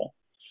purple.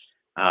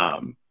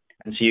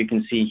 And so you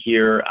can see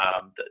here,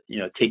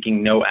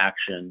 taking no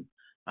action,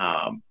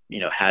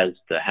 has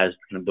kind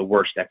of the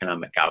worst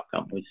economic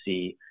outcome. We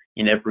see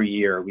in every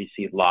year we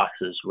see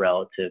losses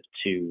relative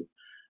to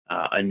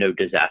a no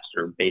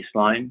disaster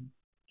baseline,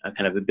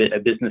 kind of a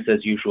business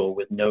as usual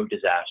with no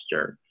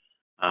disaster.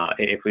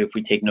 If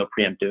we take no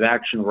preemptive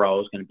action, we're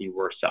always going to be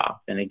worse off.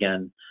 And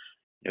again,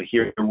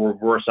 here we're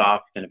worse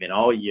off kind of in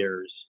all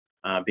years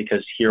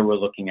because here we're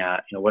looking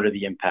at what are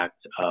the impacts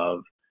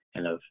of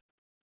kind of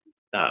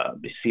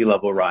the sea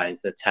level rise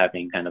that's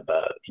having kind of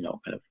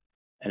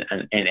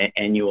an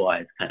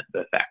annualized kind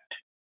of effect.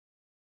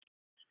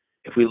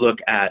 If we look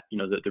at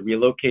the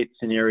relocate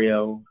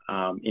scenario,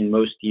 in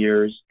most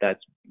years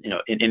that's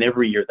in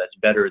every year that's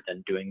better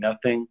than doing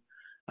nothing,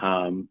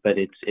 but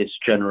it's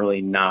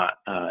generally not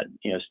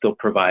still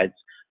provides,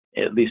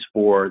 at least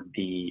for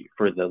the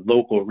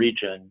local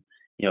region,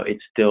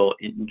 it's still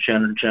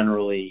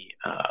generally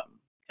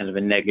kind of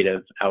a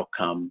negative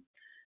outcome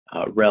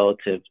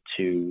relative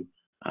to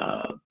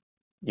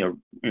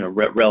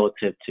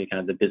relative to kind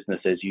of the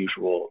business as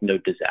usual no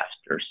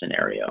disaster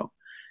scenario.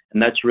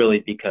 And that's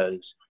really because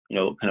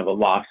kind of a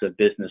loss of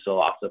business, a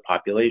loss of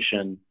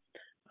population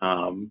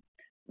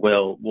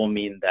will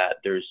mean that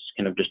there's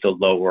kind of just a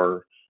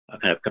lower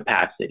kind of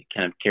capacity,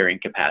 kind of carrying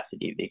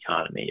capacity of the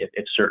economy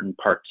if certain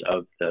parts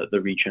of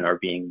the region are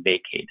being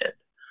vacated.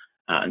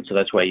 And so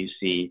that's why you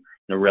see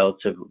the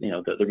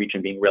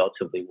region being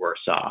relatively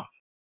worse off.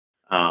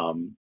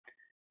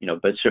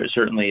 But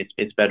certainly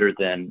it's better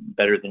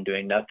than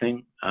doing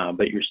nothing.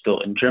 But you're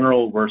still in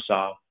general worse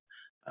off,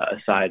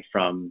 aside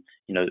from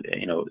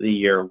the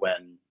year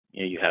when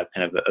you have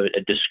kind of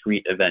a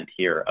discrete event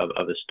here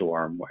of a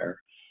storm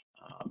where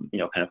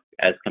kind of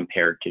as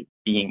compared to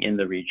being in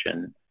the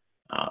region,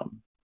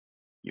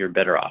 you're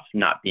better off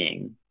not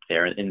being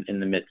there in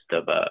the midst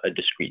of a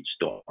discrete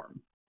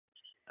storm.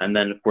 And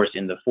then, of course,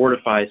 in the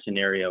fortify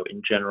scenario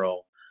in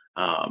general,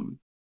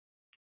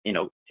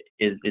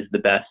 is the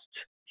best.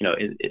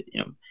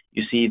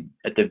 You see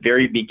at the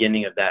very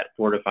beginning of that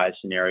fortify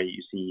scenario,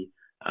 you see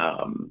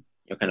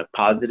kind of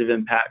positive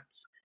impacts,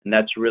 and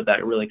that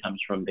really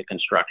comes from the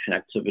construction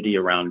activity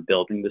around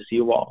building the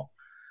seawall.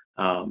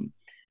 And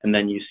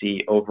then you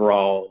see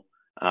overall,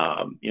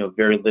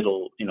 very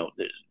little,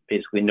 there's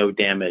basically no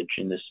damage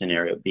in this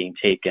scenario being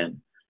taken,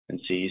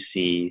 and so you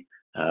see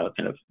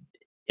kind of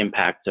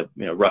impacts of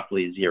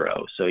roughly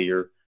zero. So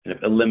you're kind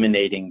of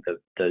eliminating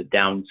the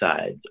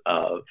downsides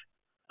of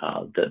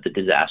the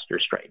disaster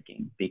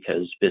striking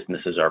because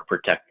businesses are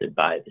protected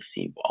by the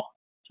seawall.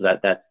 So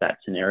that's that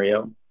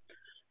scenario.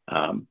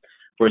 Of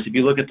course, if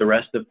you look at the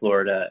rest of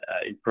Florida,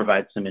 it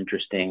provides some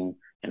interesting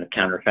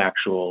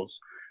counterfactuals.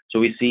 So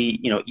we see,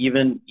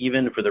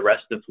 even for the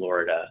rest of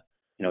Florida,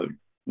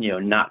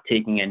 not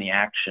taking any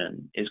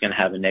action is going to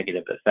have a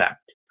negative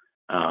effect.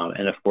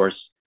 And of course,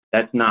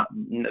 that's not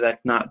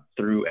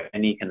through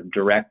any kind of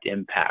direct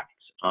impacts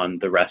on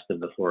the rest of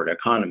the Florida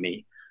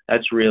economy.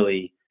 That's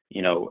really,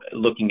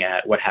 looking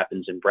at what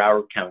happens in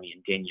Broward County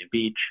and Dania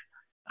Beach,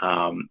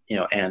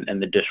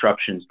 and the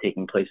disruptions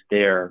taking place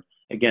there,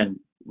 again,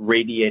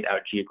 radiate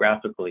out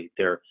geographically.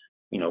 They're,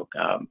 kind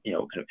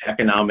of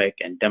economic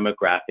and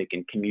demographic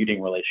and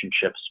commuting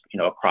relationships,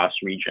 across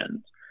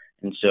regions.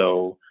 And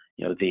so,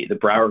 the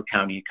Broward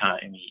County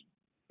economy,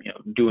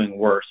 doing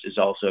worse is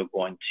also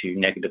going to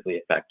negatively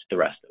affect the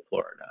rest of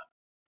Florida.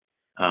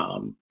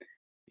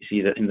 You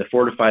see that in the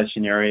 4 to 5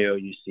 scenario,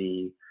 you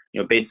see,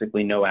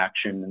 basically no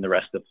action in the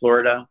rest of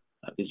Florida,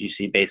 because you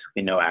see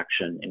basically no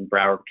action in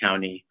Broward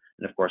County,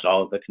 and of course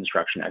all of the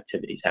construction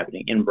activities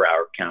happening in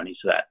Broward County,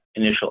 so that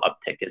initial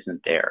uptick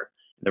isn't there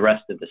in the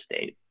rest of the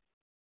state.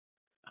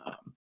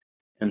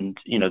 And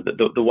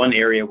the one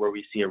area where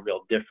we see a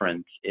real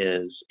difference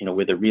is,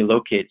 with a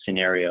relocate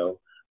scenario,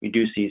 we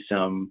do see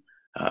some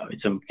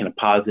kind of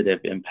positive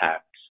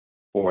impacts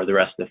for the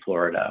rest of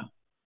Florida,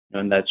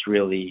 and that's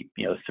really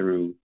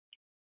through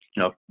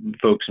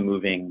folks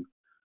moving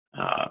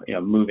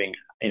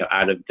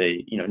out of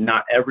the,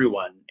 not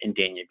everyone in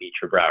Dania Beach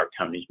or Broward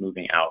County is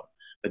moving out,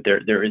 but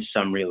there is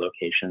some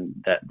relocation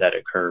that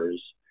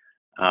occurs,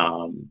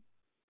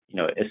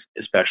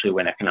 especially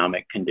when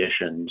economic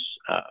conditions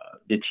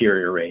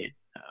deteriorate,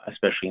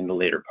 especially in the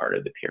later part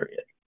of the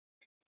period.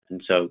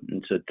 And so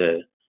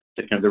the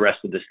kind of the rest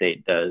of the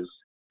state does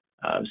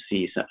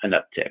see an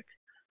uptick.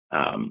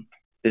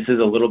 This is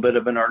a little bit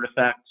of an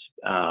artifact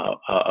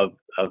of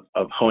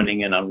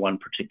honing in on one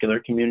particular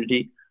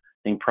community.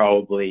 I think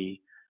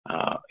probably,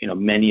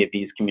 many of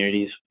these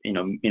communities,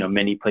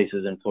 many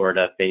places in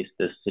Florida face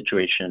this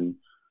situation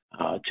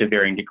to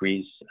varying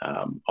degrees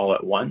all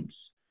at once.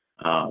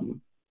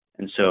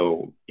 And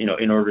so,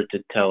 in order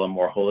to tell a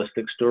more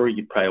holistic story,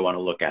 you probably want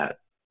to look at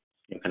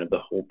kind of the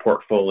whole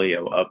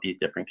portfolio of these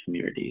different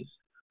communities.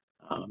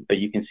 But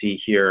you can see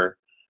here,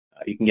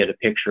 you can get a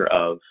picture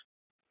of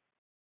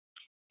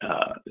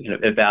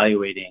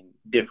evaluating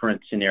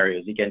different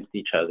scenarios against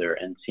each other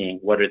and seeing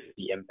what are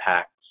the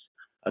impacts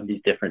of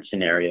these different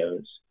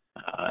scenarios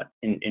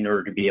in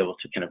order to be able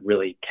to kind of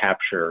really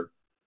capture,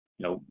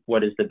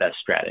 what is the best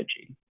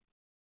strategy.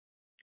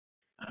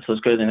 So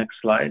let's go to the next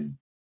slide.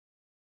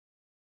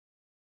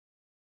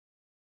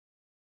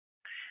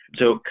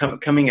 So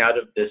coming out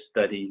of this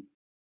study,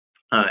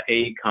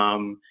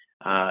 AECOM,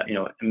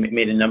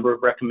 made a number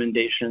of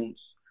recommendations.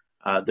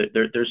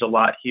 There's a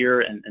lot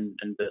here, and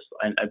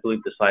I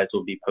believe the slides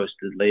will be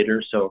posted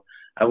later, so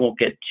I won't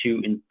get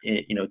too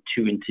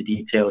into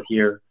detail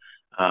here.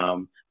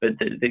 But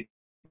the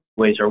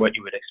ways are what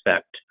you would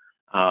expect.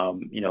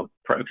 Kind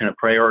of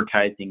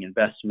prioritizing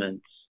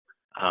investments,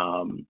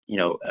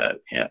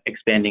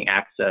 expanding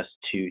access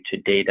to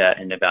data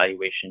and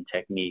evaluation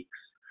techniques,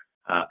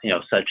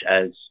 such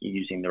as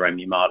using the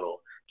REMI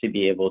model to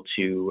be able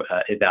to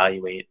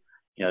evaluate,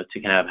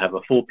 to kind of have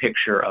a full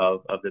picture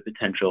of the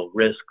potential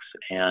risks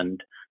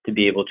and to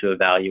be able to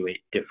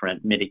evaluate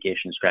different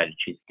mitigation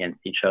strategies against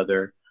each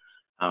other,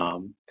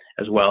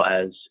 as well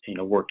as,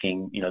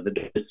 working, the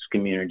business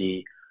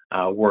community,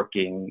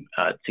 working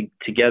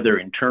together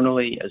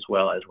internally, as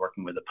well as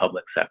working with the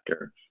public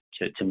sector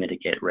to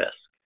mitigate risk.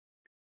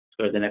 Let's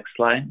go to the next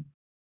slide.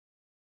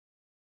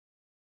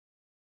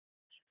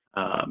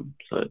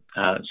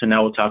 So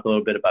now we'll talk a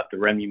little bit about the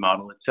REMI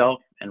model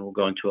itself, and we'll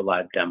go into a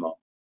live demo.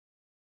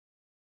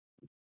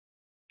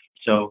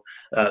 So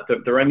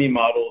the REMI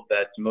model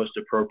that's most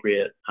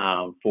appropriate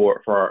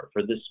for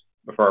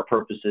our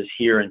purposes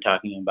here in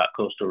talking about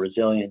coastal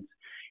resilience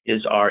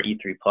is our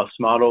E3+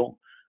 model,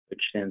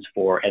 which stands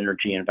for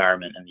Energy,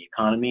 Environment, and the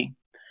Economy.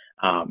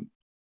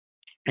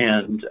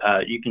 And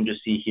you can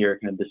just see here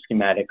kind of the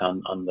schematic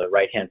on the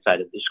right-hand side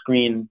of the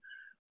screen,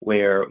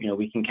 where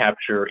we can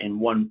capture in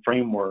one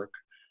framework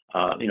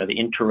the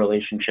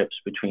interrelationships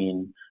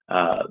between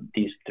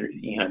these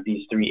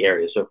three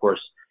areas. So of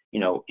course,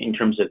 in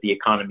terms of the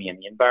economy and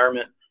the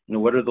environment,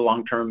 what are the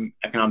long-term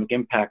economic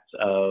impacts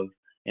of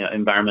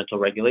environmental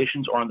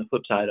regulations, or on the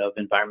flip side of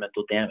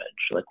environmental damage,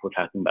 like we're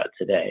talking about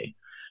today.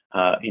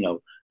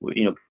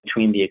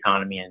 Between the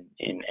economy and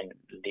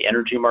the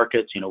energy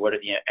markets, what are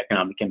the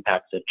economic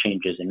impacts of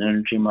changes in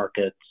energy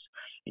markets?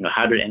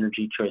 How did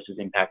energy choices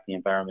impact the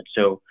environment?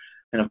 So,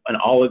 in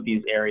all of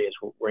these areas,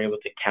 we're able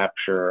to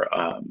capture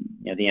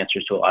the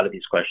answers to a lot of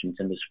these questions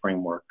in this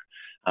framework.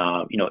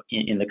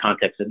 In the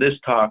context of this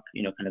talk,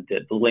 kind of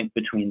the link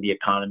between the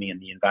economy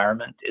and the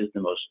environment is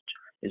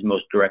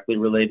most directly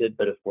related,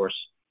 but of course,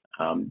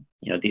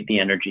 the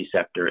energy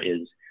sector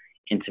is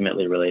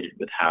intimately related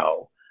with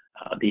how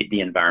the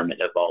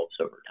environment evolves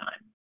over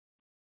time.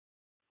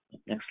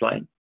 Next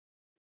slide.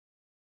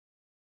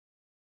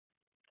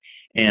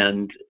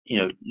 And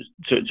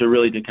so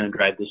really to kind of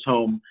drive this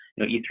home,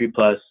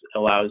 E3+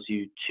 allows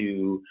you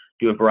to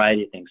do a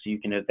variety of things. So you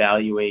can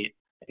evaluate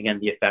again,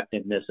 the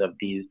effectiveness of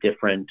these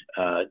different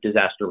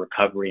disaster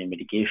recovery and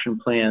mitigation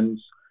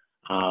plans.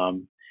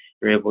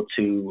 You're able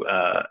to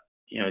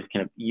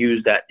kind of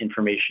use that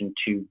information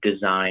to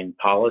design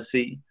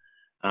policy,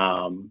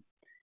 and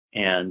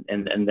then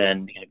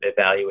kind of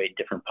evaluate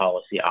different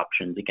policy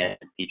options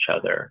against each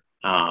other,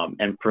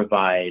 and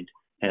provide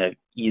kind of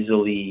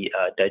easily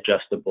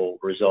digestible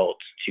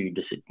results to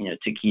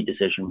key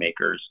decision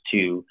makers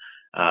to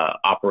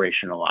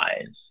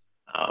operationalize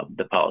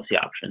the policy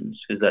options,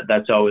 because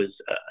that's always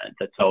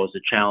a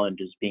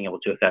challenge, is being able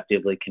to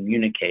effectively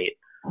communicate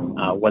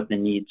what the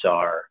needs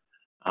are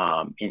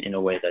in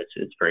a way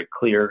it's very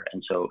clear,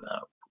 and so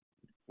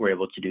we're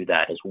able to do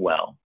that as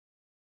well.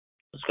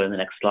 Let's go to the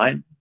next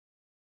slide.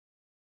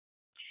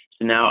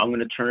 So now I'm going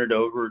to turn it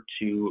over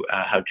to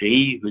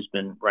Hao-Jie, who's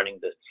been running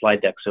the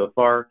slide deck so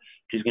far.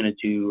 She's going to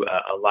do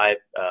a live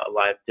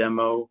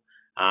demo,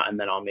 and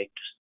then I'll make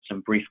just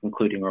some brief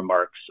concluding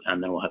remarks,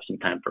 and then we'll have some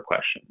time for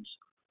questions.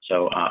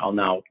 So I'll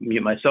now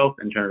mute myself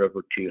and turn it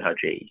over to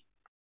Hao-Jie.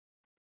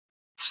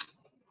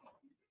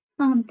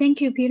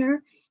 Thank you,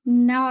 Peter.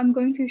 Now I'm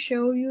going to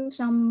show you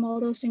some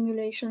model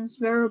simulations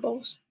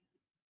variables.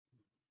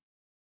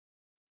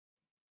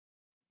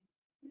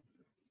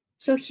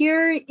 So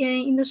here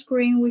in the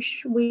screen,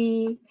 which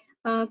we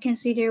can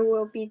see there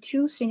will be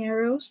two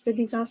scenarios: the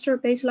disaster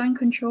baseline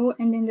control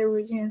and then the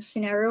resilience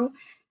scenario.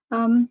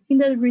 In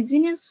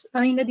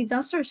the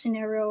disaster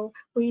scenario,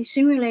 we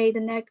simulate the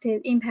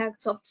negative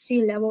impacts of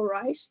sea level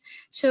rise.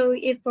 So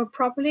if a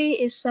property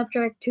is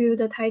subject to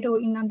the tidal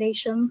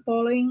inundation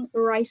following a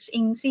rise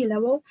in sea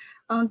level,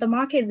 the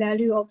market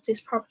value of this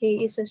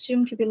property is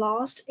assumed to be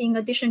lost, in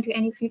addition to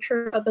any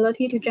future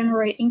ability to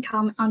generate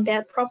income on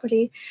that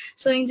property.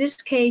 So in this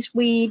case,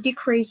 we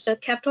decrease the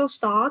capital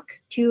stock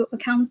to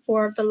account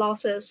for the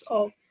losses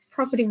of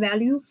property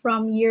value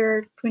from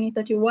year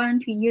 2031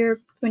 to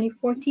year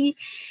 2040.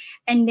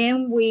 And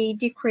then we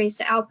decrease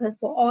the output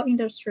for all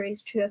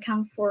industries to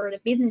account for the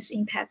business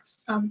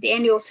impacts, the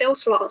annual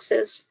sales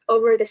losses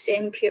over the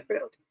same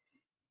period.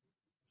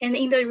 And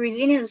in the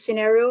resilience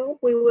scenario,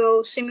 we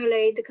will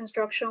simulate the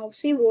construction of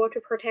seawall to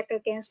protect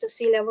against the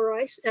sea level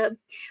rise,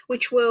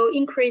 which will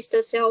increase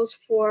the sales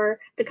for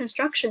the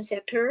construction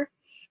sector.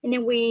 And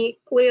then we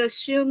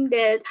assume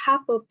that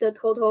half of the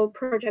total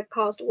project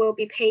cost will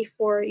be paid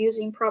for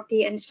using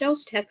property and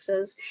sales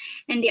taxes,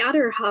 and the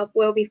other half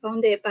will be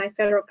funded by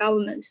federal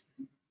government.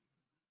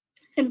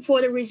 And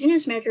for the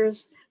resilience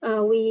measures,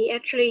 we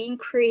actually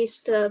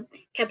increase the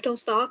capital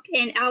stock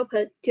and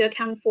output to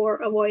account for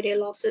avoided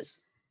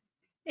losses.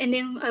 And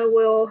then I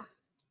will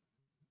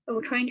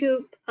try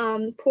to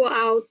pull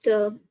out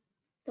the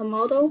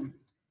model,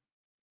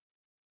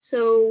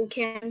 so we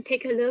can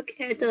take a look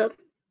at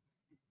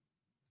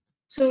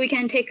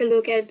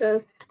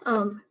the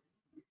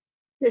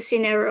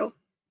scenario.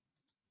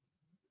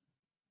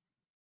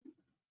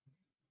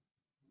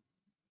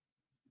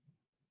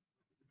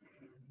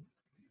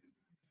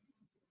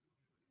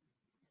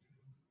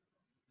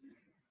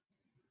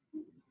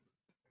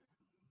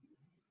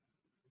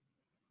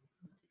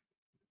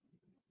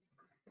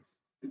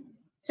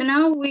 So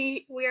now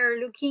we are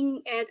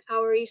looking at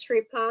our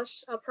E3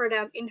 Plus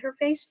product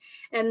interface,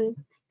 and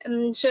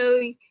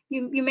so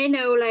you may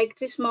know, like,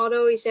 this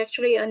model is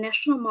actually a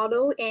national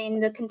model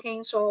and it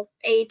contains of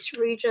 8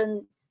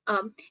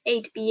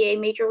 BA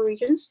major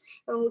regions,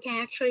 and we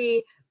can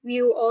actually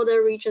view all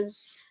the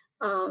regions.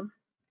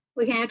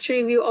 We can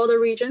actually view all the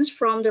regions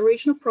from the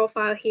regional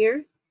profile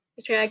here.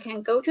 Actually, I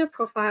can go to a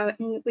profile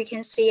and we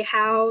can see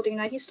how the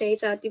United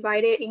States are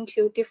divided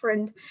into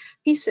different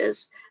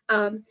pieces.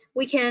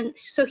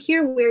 So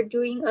here we're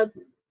doing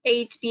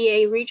 8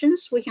 BA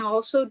regions. We can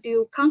also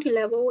do county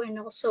level and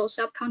also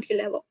sub-county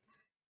level.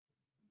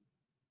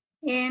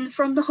 And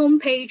from the home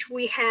page,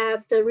 we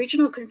have the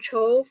regional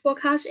control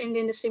forecast and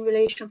then the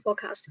simulation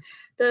forecast.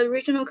 The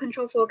regional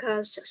control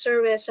forecast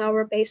serves as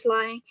our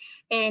baseline,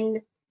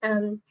 and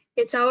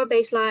it's our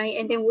baseline,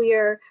 and then we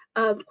are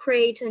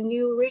create a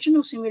new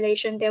regional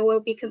simulation that will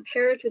be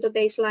compared to the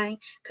baseline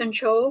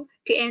control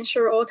to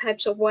answer all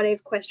types of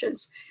what-if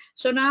questions.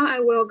 So now I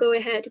will go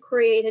ahead to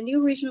create a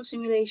new regional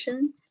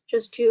simulation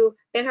just to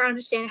better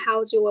understand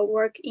how it will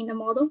work in the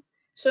model.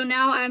 So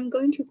now I'm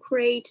going to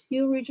create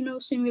new regional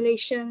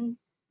simulation.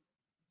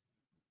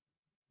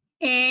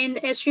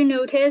 And as you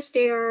notice,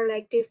 there are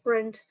like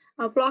different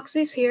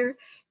boxes here.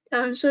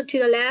 So to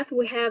the left,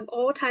 we have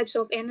all types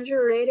of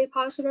energy-related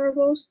policy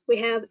variables. We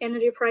have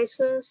energy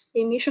prices,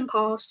 emission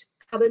cost,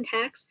 carbon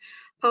tax,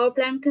 power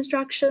plant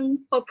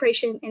construction,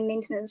 operation, and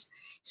maintenance.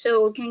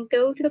 So we can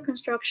go to the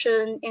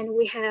construction, and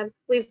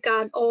we've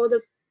got all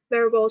the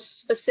variables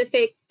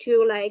specific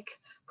to like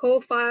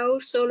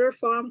coal-fired solar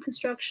farm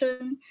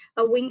construction,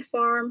 a wind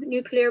farm,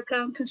 nuclear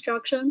plant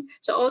construction.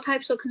 So all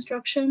types of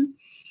construction.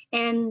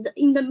 And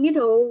in the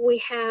middle, we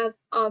have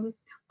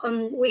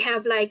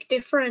like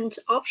different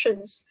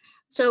options.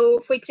 So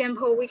for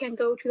example, we can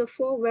go to the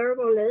full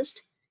variable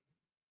list,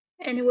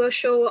 and it will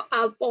show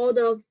up all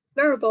the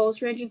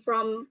variables ranging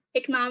from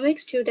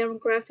economics to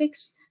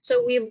demographics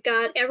So we've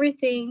got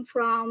everything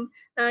from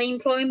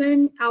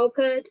employment,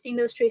 output,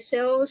 industry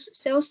sales,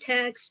 sales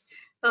tax,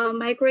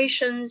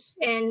 migrations,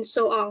 and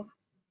so on.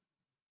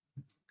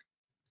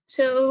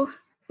 So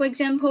for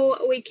example,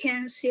 we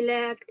can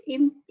select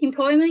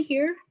employment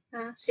here,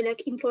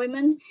 select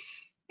employment,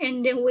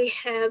 and then we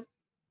have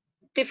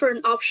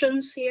different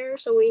options here.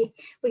 So we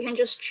can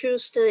just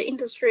choose the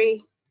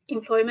industry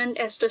employment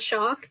as the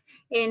shock,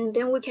 and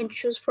then we can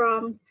choose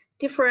from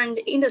different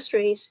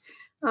industries.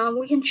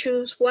 We can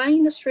choose one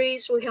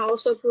industries. We can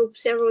also group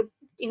several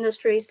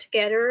industries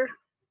together.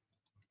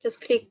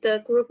 Just click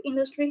the group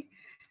industry.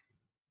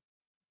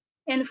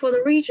 And for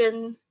the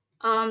region,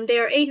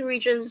 there are 8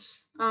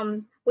 regions.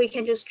 We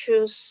can just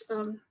choose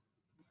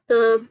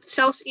the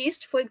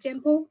Southeast, for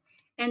example,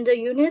 and the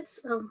units,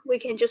 we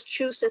can just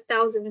choose the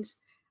thousands.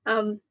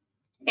 And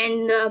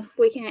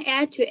we can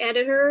add to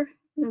editor.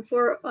 And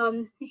for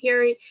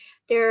here,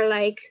 there are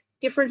like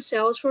different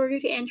cells for you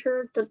to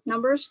enter the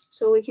numbers.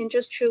 So we can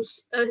just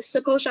choose,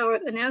 suppose our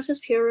analysis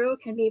period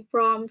can be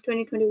from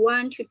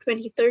 2021 to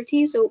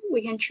 2030. So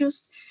we can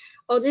choose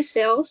all these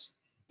cells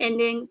and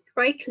then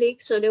right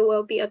click. So there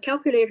will be a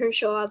calculator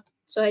show up.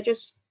 So I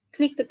just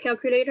click the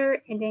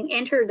calculator and then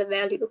enter the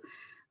value.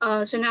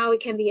 So now it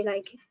can be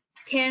like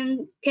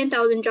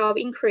 10,000 job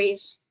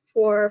increase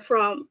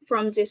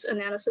from this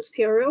analysis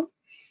period.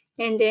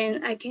 And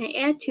then I can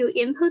add to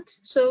input.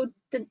 So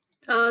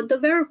the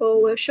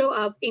variable will show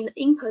up in the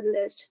input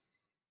list.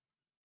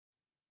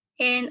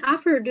 And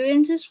after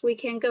doing this, we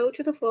can go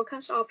to the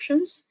forecast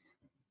options.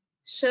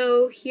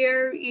 So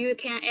here you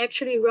can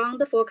actually run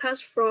the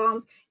forecast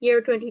from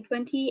year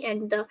 2020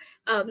 and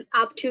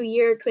up to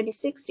year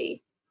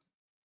 2060.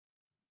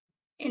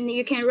 And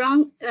you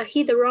can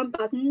hit the run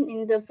button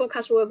and the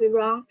forecast will be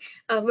run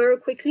very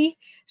quickly.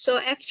 So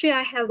actually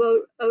I have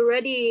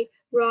already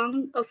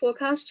run a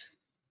forecast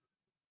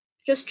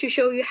just to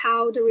show you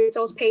how the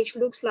results page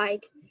looks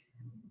like.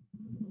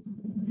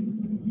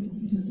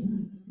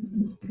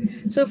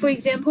 So for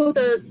example,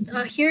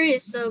 here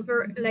is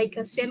like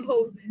a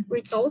sample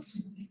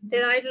results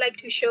that I'd like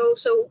to show.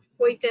 So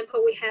for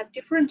example, we have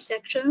different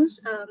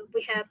sections.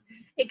 We have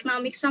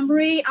economic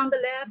summary on the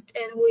left,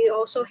 and we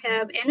also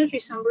have energy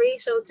summary.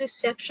 So this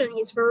section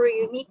is very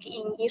unique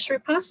in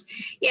E3 Plus.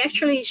 It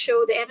actually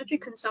shows the energy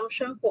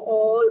consumption for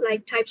all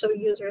like types of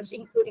users,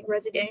 including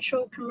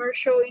residential,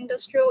 commercial,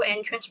 industrial,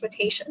 and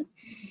transportation.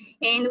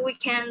 And we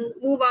can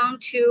move on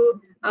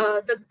to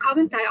the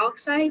carbon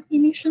dioxide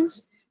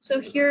emissions. So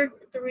here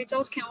the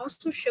results can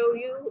also show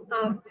you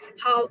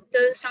how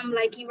some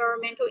like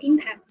environmental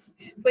impacts.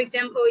 For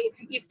example,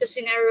 if the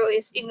scenario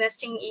is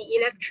investing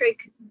in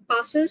electric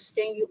buses,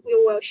 then we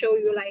will show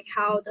you like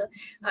how the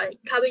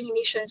carbon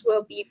emissions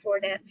will be for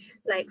that,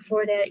 like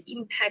for the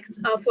impacts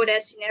for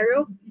that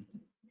scenario.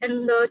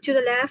 And to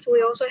the left,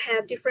 we also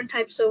have different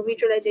types of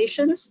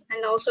visualizations,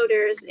 and also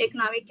there's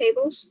economic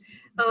tables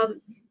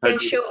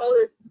that show all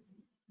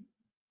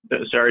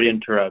the. Sorry to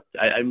interrupt.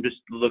 I'm just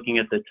looking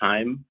at the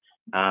time.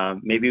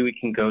 Maybe we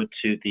can go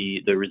to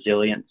the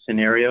resilient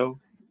scenario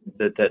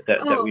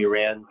that we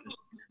ran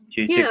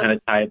to kind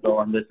of tie a bow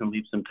on this and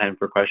leave some time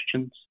for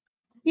questions.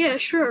 Yeah,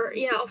 sure.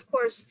 Yeah, of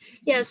course.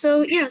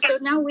 So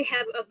now we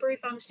have a brief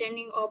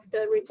understanding of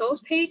the results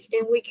page.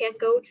 Then we can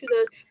go to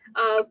the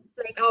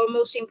like our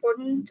most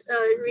important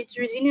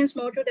resilience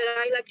module that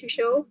I like to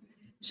show.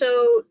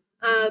 So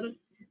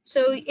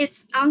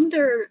it's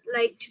under,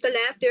 like to the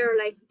left, there are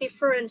like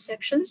different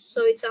sections.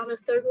 So it's on the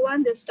third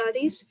one, the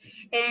studies,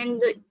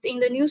 and in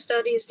the new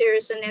studies, there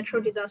is a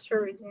natural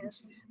disaster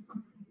resilience.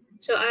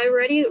 So I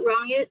already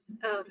run it,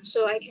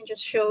 so I can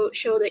just show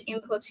the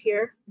inputs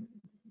here.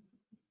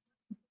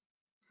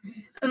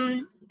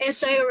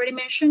 As I already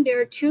mentioned,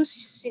 there are 2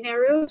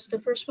 scenarios. The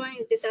first one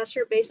is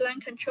disaster baseline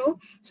control.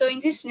 So in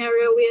this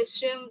scenario, we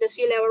assume the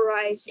sea level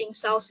rise in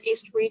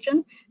Southeast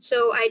region.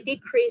 So I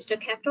decreased the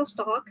capital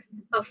stock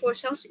for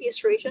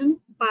Southeast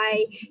region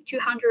by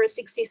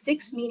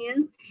 266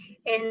 million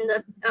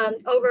and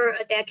over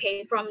a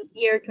decade from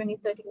year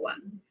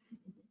 2031.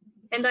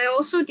 And I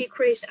also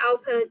decreased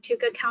output to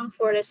account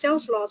for the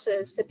sales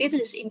losses, the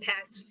business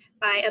impacts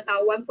by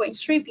about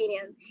 1.3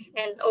 billion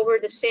and over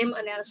the same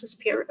analysis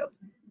period.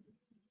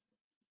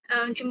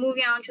 To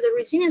moving on to the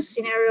resilience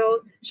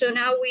scenario, so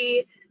now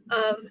we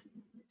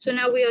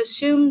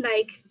assume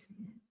like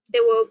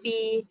there will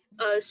be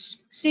a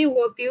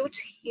seawall built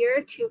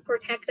here to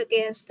protect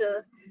against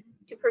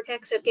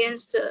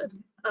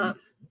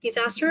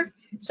disaster.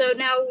 So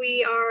now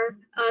we are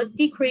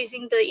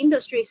decreasing the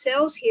industry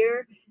sales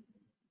here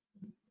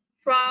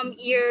from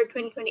year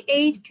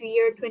 2028 to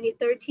year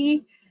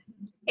 2030.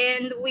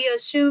 And we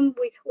assume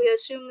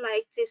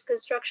like this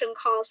construction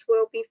cost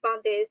will be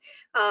funded,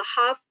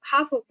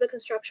 half of the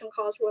construction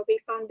cost will be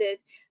funded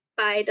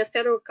by the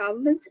federal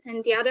government,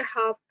 and the other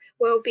half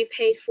will be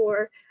paid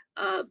for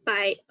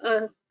by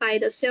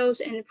the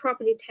sales and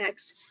property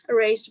tax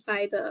raised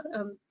by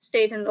the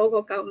state and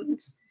local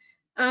governments.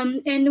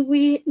 And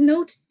we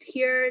note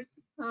here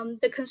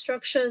the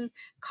construction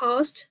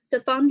cost,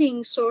 the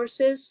funding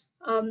sources,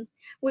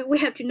 we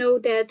have to know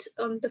that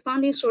the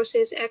funding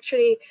sources,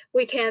 actually,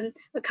 we can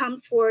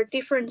account for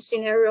different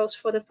scenarios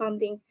for the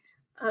funding.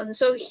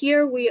 So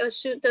here we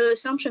assume the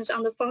assumptions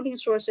on the funding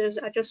sources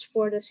are just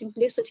for the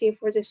simplicity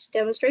for this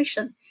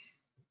demonstration.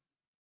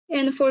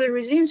 And for the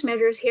resilience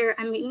measures here,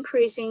 I'm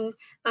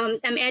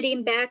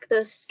adding back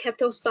the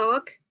capital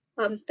stock,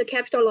 the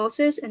capital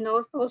losses, and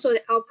also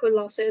the output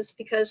losses,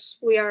 because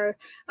we have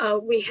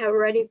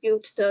already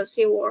built the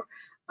seawall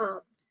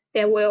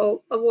that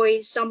will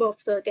avoid some of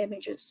the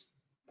damages.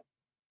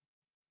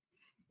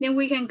 Then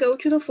we can go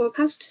to the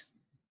forecast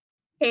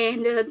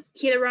and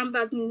hit the run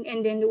button,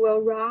 and then we'll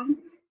run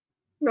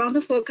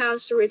the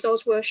forecast. The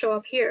results will show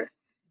up here.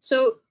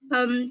 So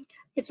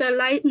it's a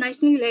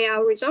nicely laid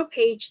out result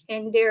page,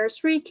 and there are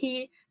 3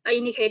 key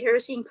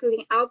indicators,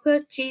 including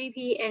output,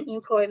 GDP, and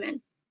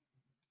employment.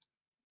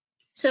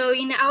 So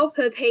in the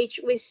output page,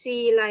 we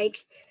see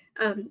like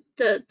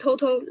the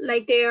total,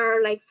 like there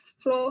are like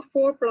 4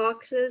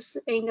 blocks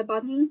in the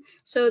bottom.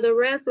 So the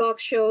red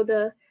blocks show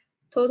the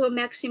total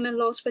maximum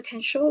loss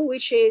potential,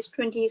 which is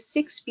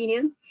 26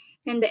 billion.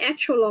 And the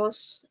actual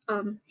loss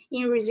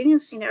in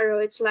resilience scenario,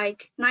 it's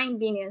like 9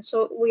 billion.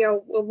 So we are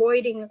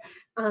avoiding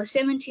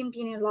 17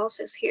 billion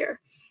losses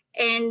here.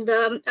 And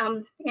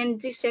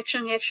this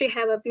section actually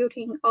have a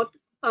built-in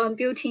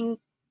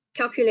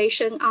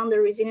calculation on the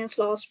resilience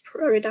loss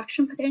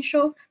reduction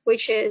potential,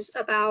 which is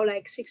about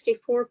like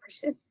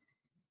 64%.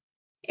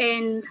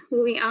 And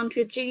moving on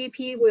to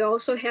GDP, we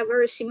also have a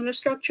very similar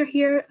structure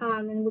here,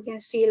 and we can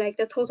see like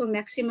the total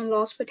maximum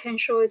loss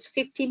potential is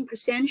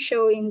 15%,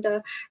 showing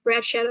the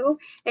red shadow,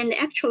 and the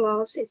actual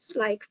loss is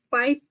like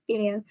 5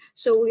 billion.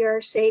 So we are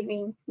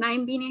saving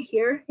 9 billion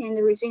here, and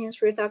the resilience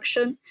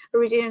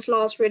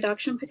loss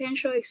reduction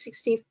potential is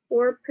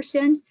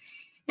 64%.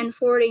 And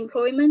for the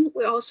employment,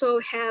 we also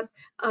have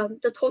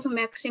the total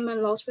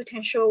maximum loss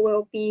potential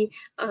will be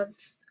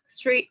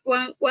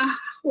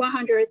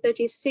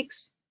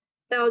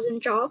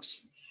 136,000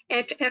 jobs.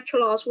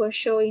 Actual loss will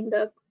show in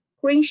the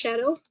green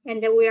shadow,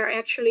 and then we are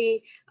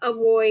actually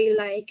avoid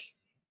like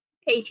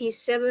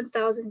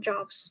 87,000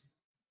 jobs.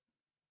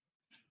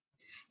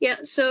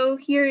 Yeah, so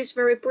here is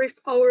very brief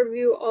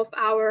overview of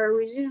our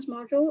resilience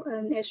module.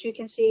 As you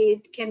can see,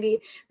 it can be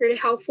really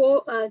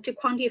helpful to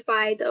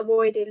quantify the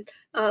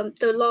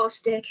loss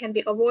that can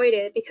be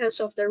avoided because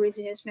of the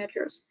resilience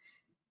measures.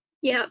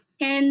 Yeah,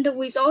 and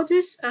with all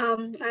this,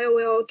 I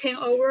will turn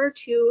over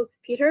to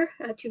Peter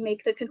to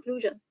make the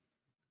conclusion.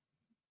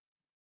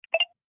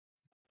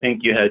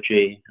 Thank you,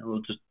 Haji.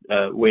 We'll just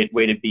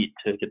wait a beat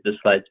to get the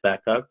slides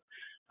back up.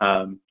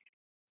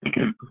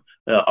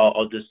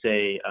 I'll just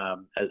say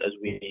as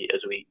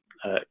we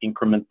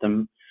increment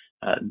them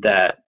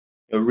that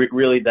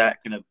really that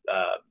kind of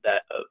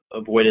that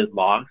avoided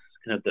loss,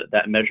 kind of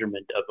that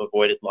measurement of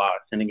avoided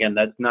loss, and again,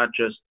 that's not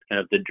just kind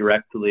of the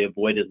directly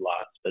avoided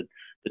loss, but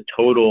the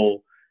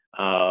total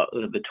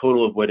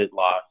avoided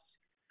loss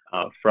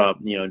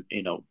from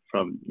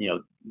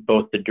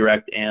both the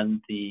direct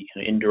and the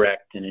kind of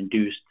indirect and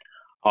induced,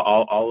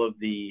 all of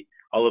the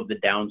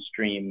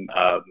downstream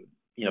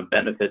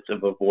benefits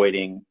of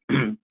avoiding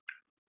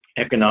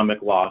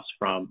economic loss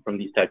from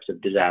these types of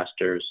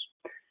disasters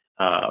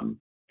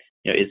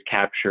is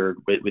captured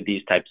with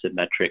these types of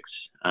metrics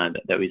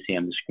that we see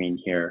on the screen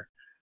here.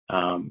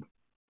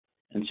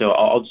 And so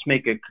I'll just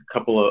make a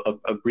couple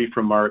of brief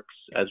remarks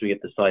as we get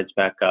the slides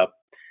back up.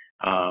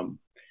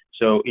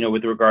 So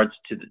with regards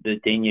to the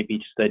Dania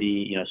Beach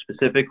study,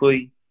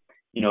 specifically,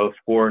 of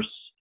course,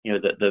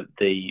 the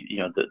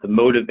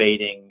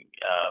motivating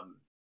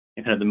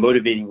kind of the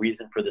motivating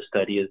reason for the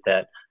study is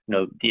that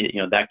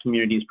that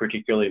community is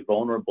particularly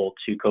vulnerable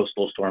to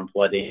coastal storm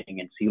flooding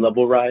and sea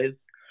level rise.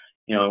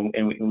 And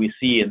we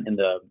see in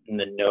the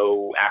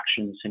no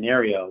action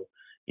scenario,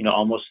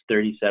 almost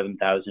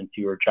 37,000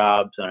 fewer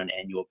jobs on an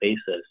annual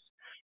basis,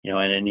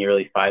 and a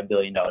nearly $5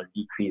 billion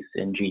decrease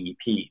in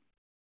GDP.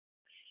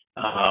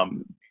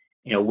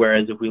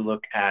 Whereas if we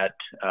look at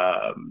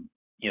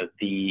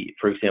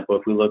for example,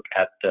 if we look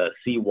at the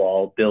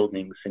seawall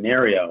building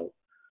scenario,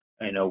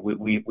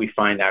 we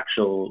find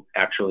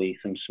actually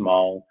some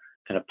small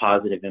kind of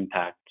positive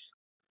impacts.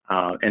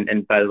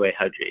 And by the way,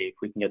 Haji, if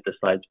we can get the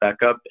slides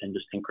back up and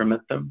just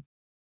increment them.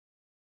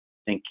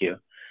 Thank you.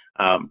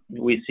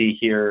 We see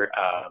here,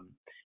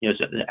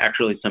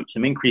 actually some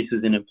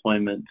increases in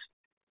employment,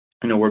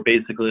 where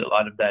basically a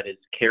lot of that is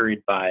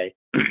carried by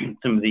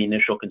some of the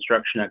initial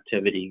construction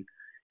activity,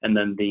 and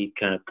then the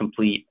kind of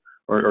complete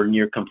or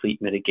near complete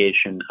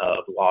mitigation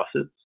of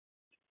losses.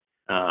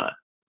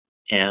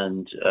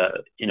 And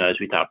as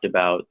we talked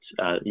about,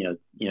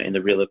 in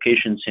the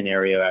relocation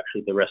scenario,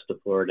 actually the rest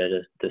of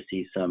Florida to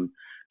see some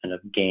kind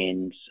of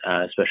gains,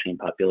 especially in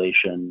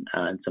population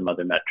and some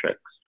other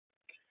metrics.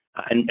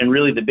 And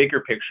really the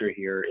bigger picture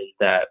here is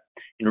that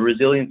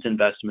resilience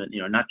investment,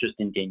 not just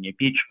in Dania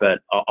Beach, but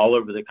all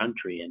over the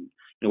country, and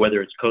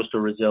whether it's coastal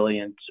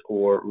resilience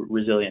or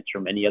resilience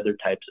from any other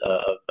types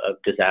of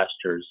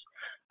disasters,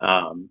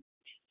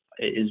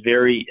 is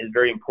very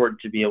important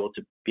to be able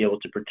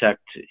to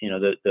protect, you know,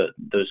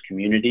 those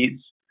communities,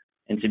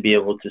 and to be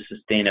able to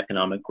sustain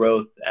economic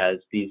growth as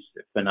these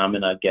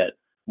phenomena get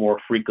more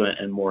frequent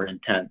and more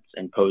intense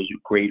and pose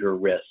greater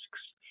risks.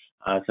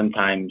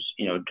 Sometimes,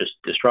 you know, just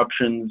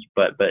disruptions,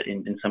 but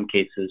in some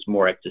cases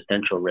more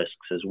existential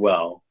risks as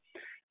well.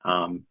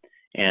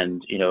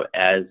 And you know,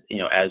 as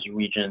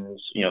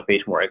regions, you know,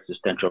 face more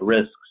existential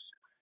risks,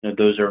 you know,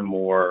 those are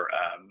more,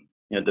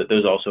 you know,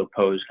 those also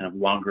pose kind of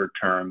longer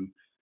term,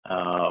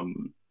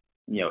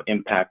 you know,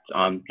 impact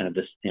on kind of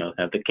this, you know,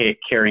 kind of the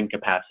carrying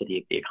capacity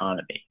of the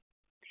economy.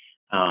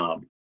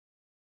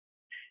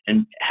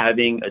 And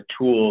having a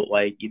tool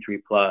like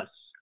E3+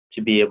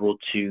 to be able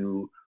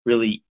to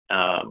really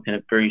kind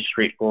of very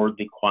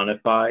straightforwardly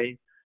quantify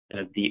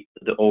the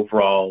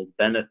overall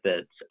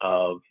benefits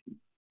of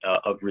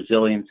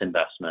resilience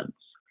investments.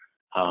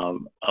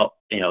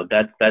 You know,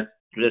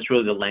 that's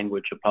really the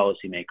language of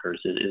policymakers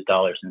is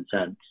dollars and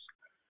cents.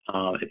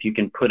 If you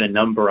can put a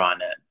number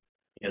on it,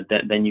 you know,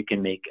 then you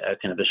can make a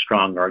kind of a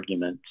strong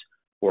argument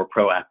for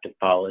proactive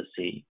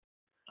policy,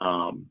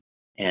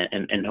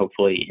 and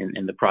hopefully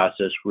in the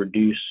process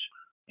reduce,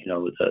 you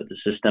know, the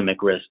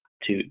systemic risk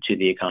to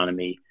the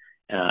economy,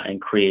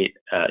 and create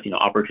you know,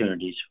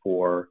 opportunities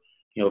for,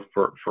 you know,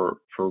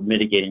 for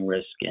mitigating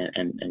risk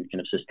and kind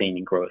of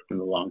sustaining growth in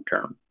the long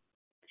term.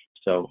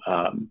 So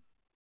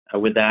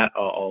with that,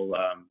 I'll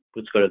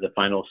let's go to the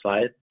final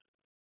slide.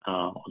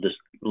 I'll just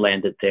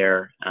land it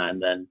there, and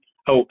then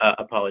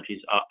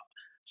apologies.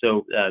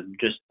 So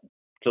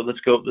let's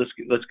go.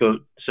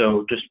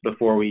 So just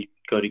before we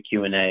go to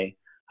Q&A,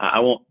 I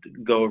won't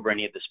go over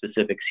any of the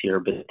specifics here,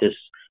 but this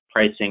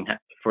pricing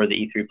for the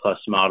E3+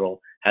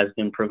 model has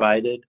been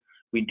provided.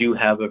 We do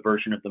have a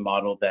version of the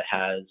model that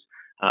has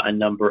a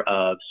number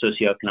of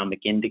socioeconomic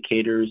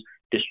indicators,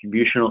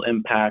 distributional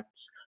impacts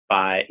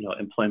by, you know,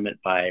 employment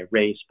by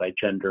race, by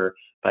gender,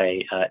 by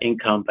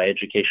income, by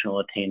educational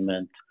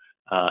attainment,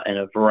 and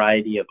a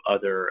variety of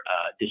other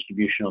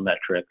distributional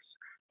metrics,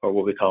 or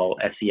what we call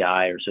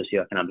SEI, or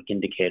socioeconomic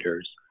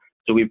indicators.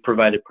 So we've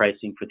provided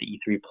pricing for the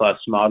E3+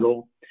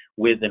 model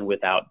with and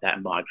without that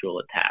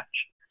module attached.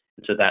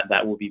 And so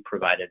that will be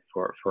provided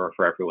for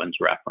everyone's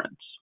reference.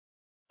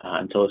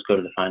 And so let's go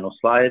to the final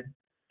slide,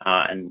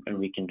 and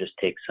we can just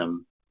take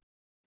some,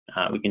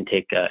 we can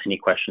take any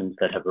questions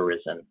that have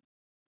arisen.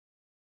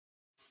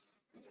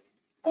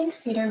 Thanks,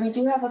 Peter. We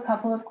do have a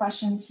couple of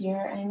questions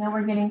here. I know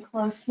we're getting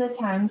close to the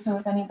time, so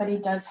if anybody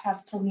does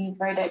have to leave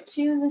right at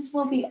 2, this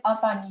will be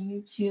up on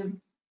YouTube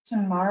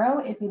tomorrow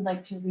if you'd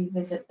like to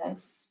revisit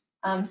this.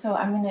 So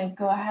I'm going to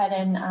go ahead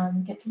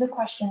and get to the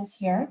questions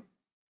here.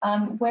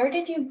 Where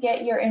did you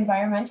get your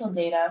environmental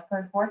data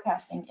for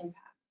forecasting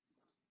impacts?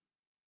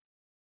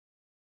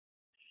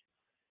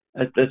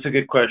 That's a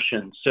good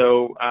question.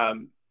 So,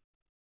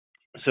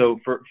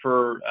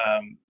 for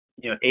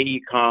you know,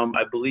 AECOM,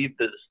 I believe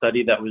the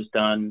study that was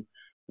done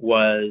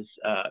was,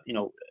 you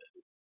know,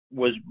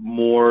 was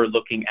more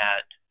looking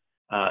at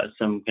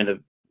some kind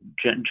of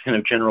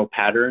general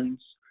patterns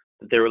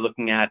that they were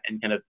looking at,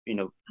 and kind of,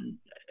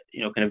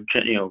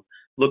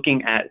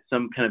 looking at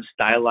some kind of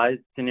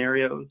stylized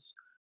scenarios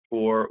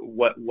for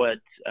what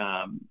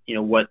you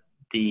know, what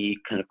the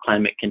kind of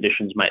climate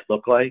conditions might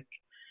look like.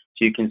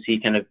 So you can see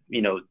kind of,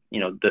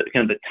 the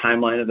kind of the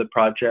timeline of the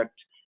project,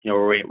 you know,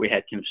 where we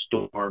had kind of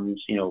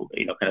storms, you know,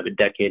 kind of a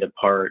decade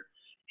apart,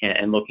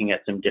 and looking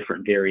at some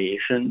different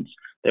variations.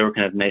 They were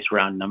kind of nice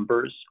round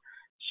numbers.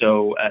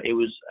 So it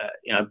was,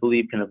 you know, I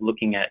believe, kind of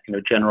looking at kind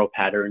of general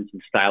patterns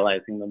and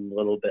stylizing them a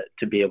little bit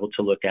to be able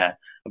to look at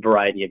a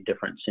variety of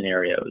different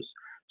scenarios.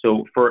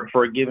 So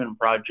for a given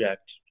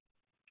project,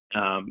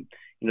 you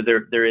know,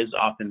 there is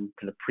often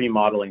kind of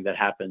pre-modeling that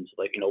happens,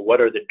 like, you know,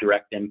 what are the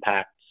direct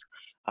impacts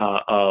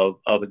of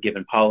a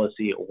given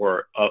policy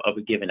or of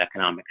a given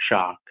economic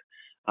shock.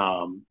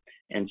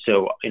 And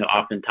so, you know,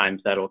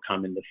 oftentimes that'll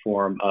come in the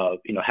form of,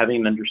 you know,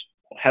 having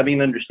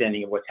an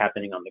understanding of what's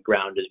happening on the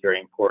ground is very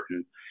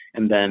important.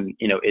 And then,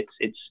 you know,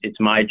 it's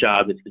my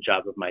job, it's the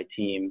job of my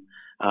team,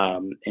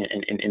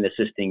 in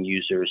assisting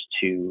users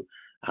to,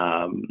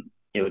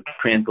 you know,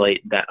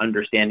 translate that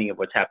understanding of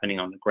what's happening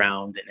on the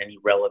ground and any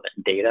relevant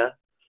data,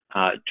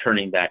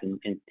 turning that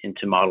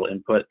into model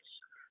inputs.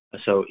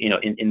 So, you know,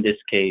 in this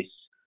case,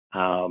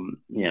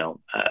 you know,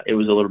 it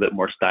was a little bit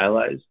more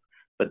stylized,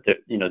 but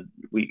you know,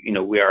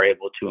 we are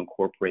able to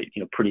incorporate,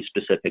 you know, pretty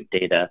specific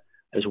data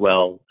as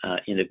well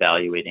in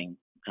evaluating.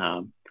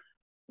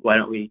 Why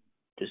don't we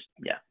just,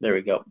 yeah, there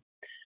we go.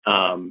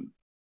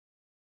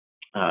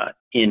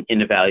 In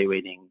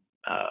evaluating,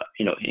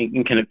 you know,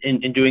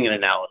 in doing an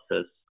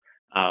analysis,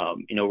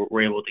 you know,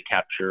 we're able to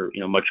capture, you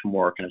know, much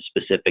more kind of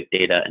specific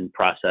data and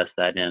process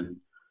that in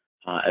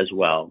as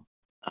well.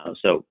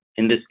 So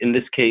in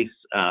this case,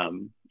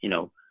 you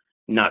know,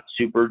 not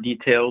super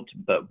detailed,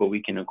 but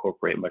we can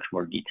incorporate much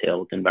more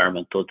detailed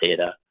environmental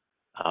data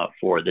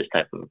for this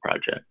type of a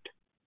project.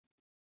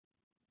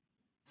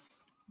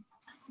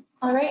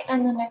 All right,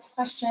 and the next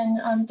question,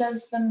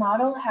 does the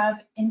model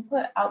have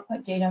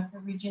input-output data for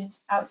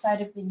regions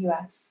outside of the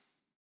US?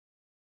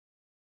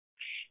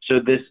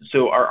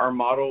 So our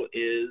model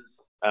is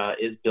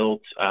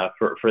built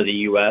for the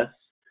U.S.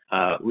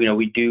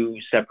 We do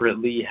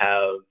separately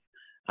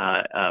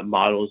have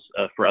models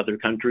for other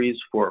countries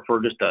for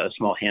just a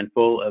small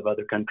handful of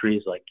other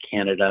countries like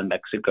Canada,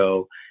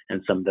 Mexico,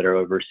 and some that are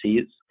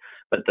overseas.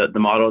 But the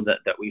model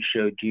that we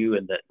showed you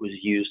and that was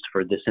used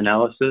for this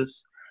analysis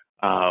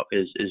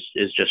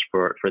is just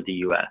for the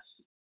U.S.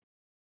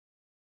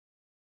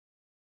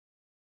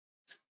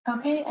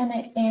 Okay, and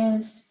it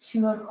is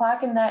 2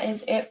 o'clock, and that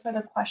is it for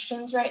the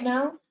questions right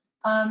now.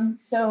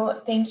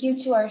 So thank you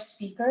to our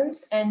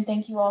speakers, and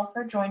thank you all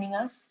for joining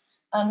us.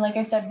 Like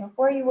I said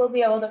before, you will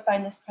be able to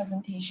find this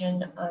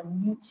presentation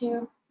on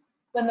YouTube.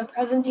 When the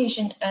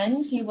presentation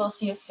ends, you will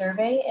see a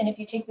survey, and if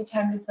you take the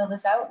time to fill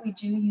this out, we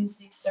do use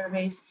these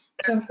surveys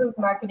to improve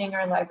marketing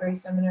our library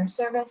seminar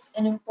service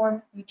and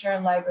inform future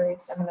library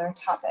seminar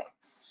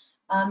topics.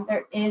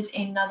 There is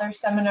another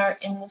seminar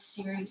in this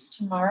series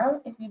tomorrow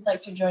if you'd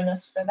like to join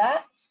us for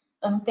that.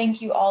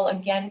 Thank you all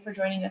again for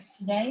joining us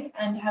today,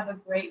 and have a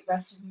great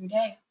rest of your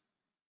day.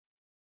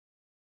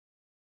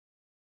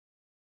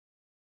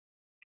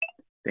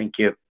 Thank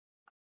you.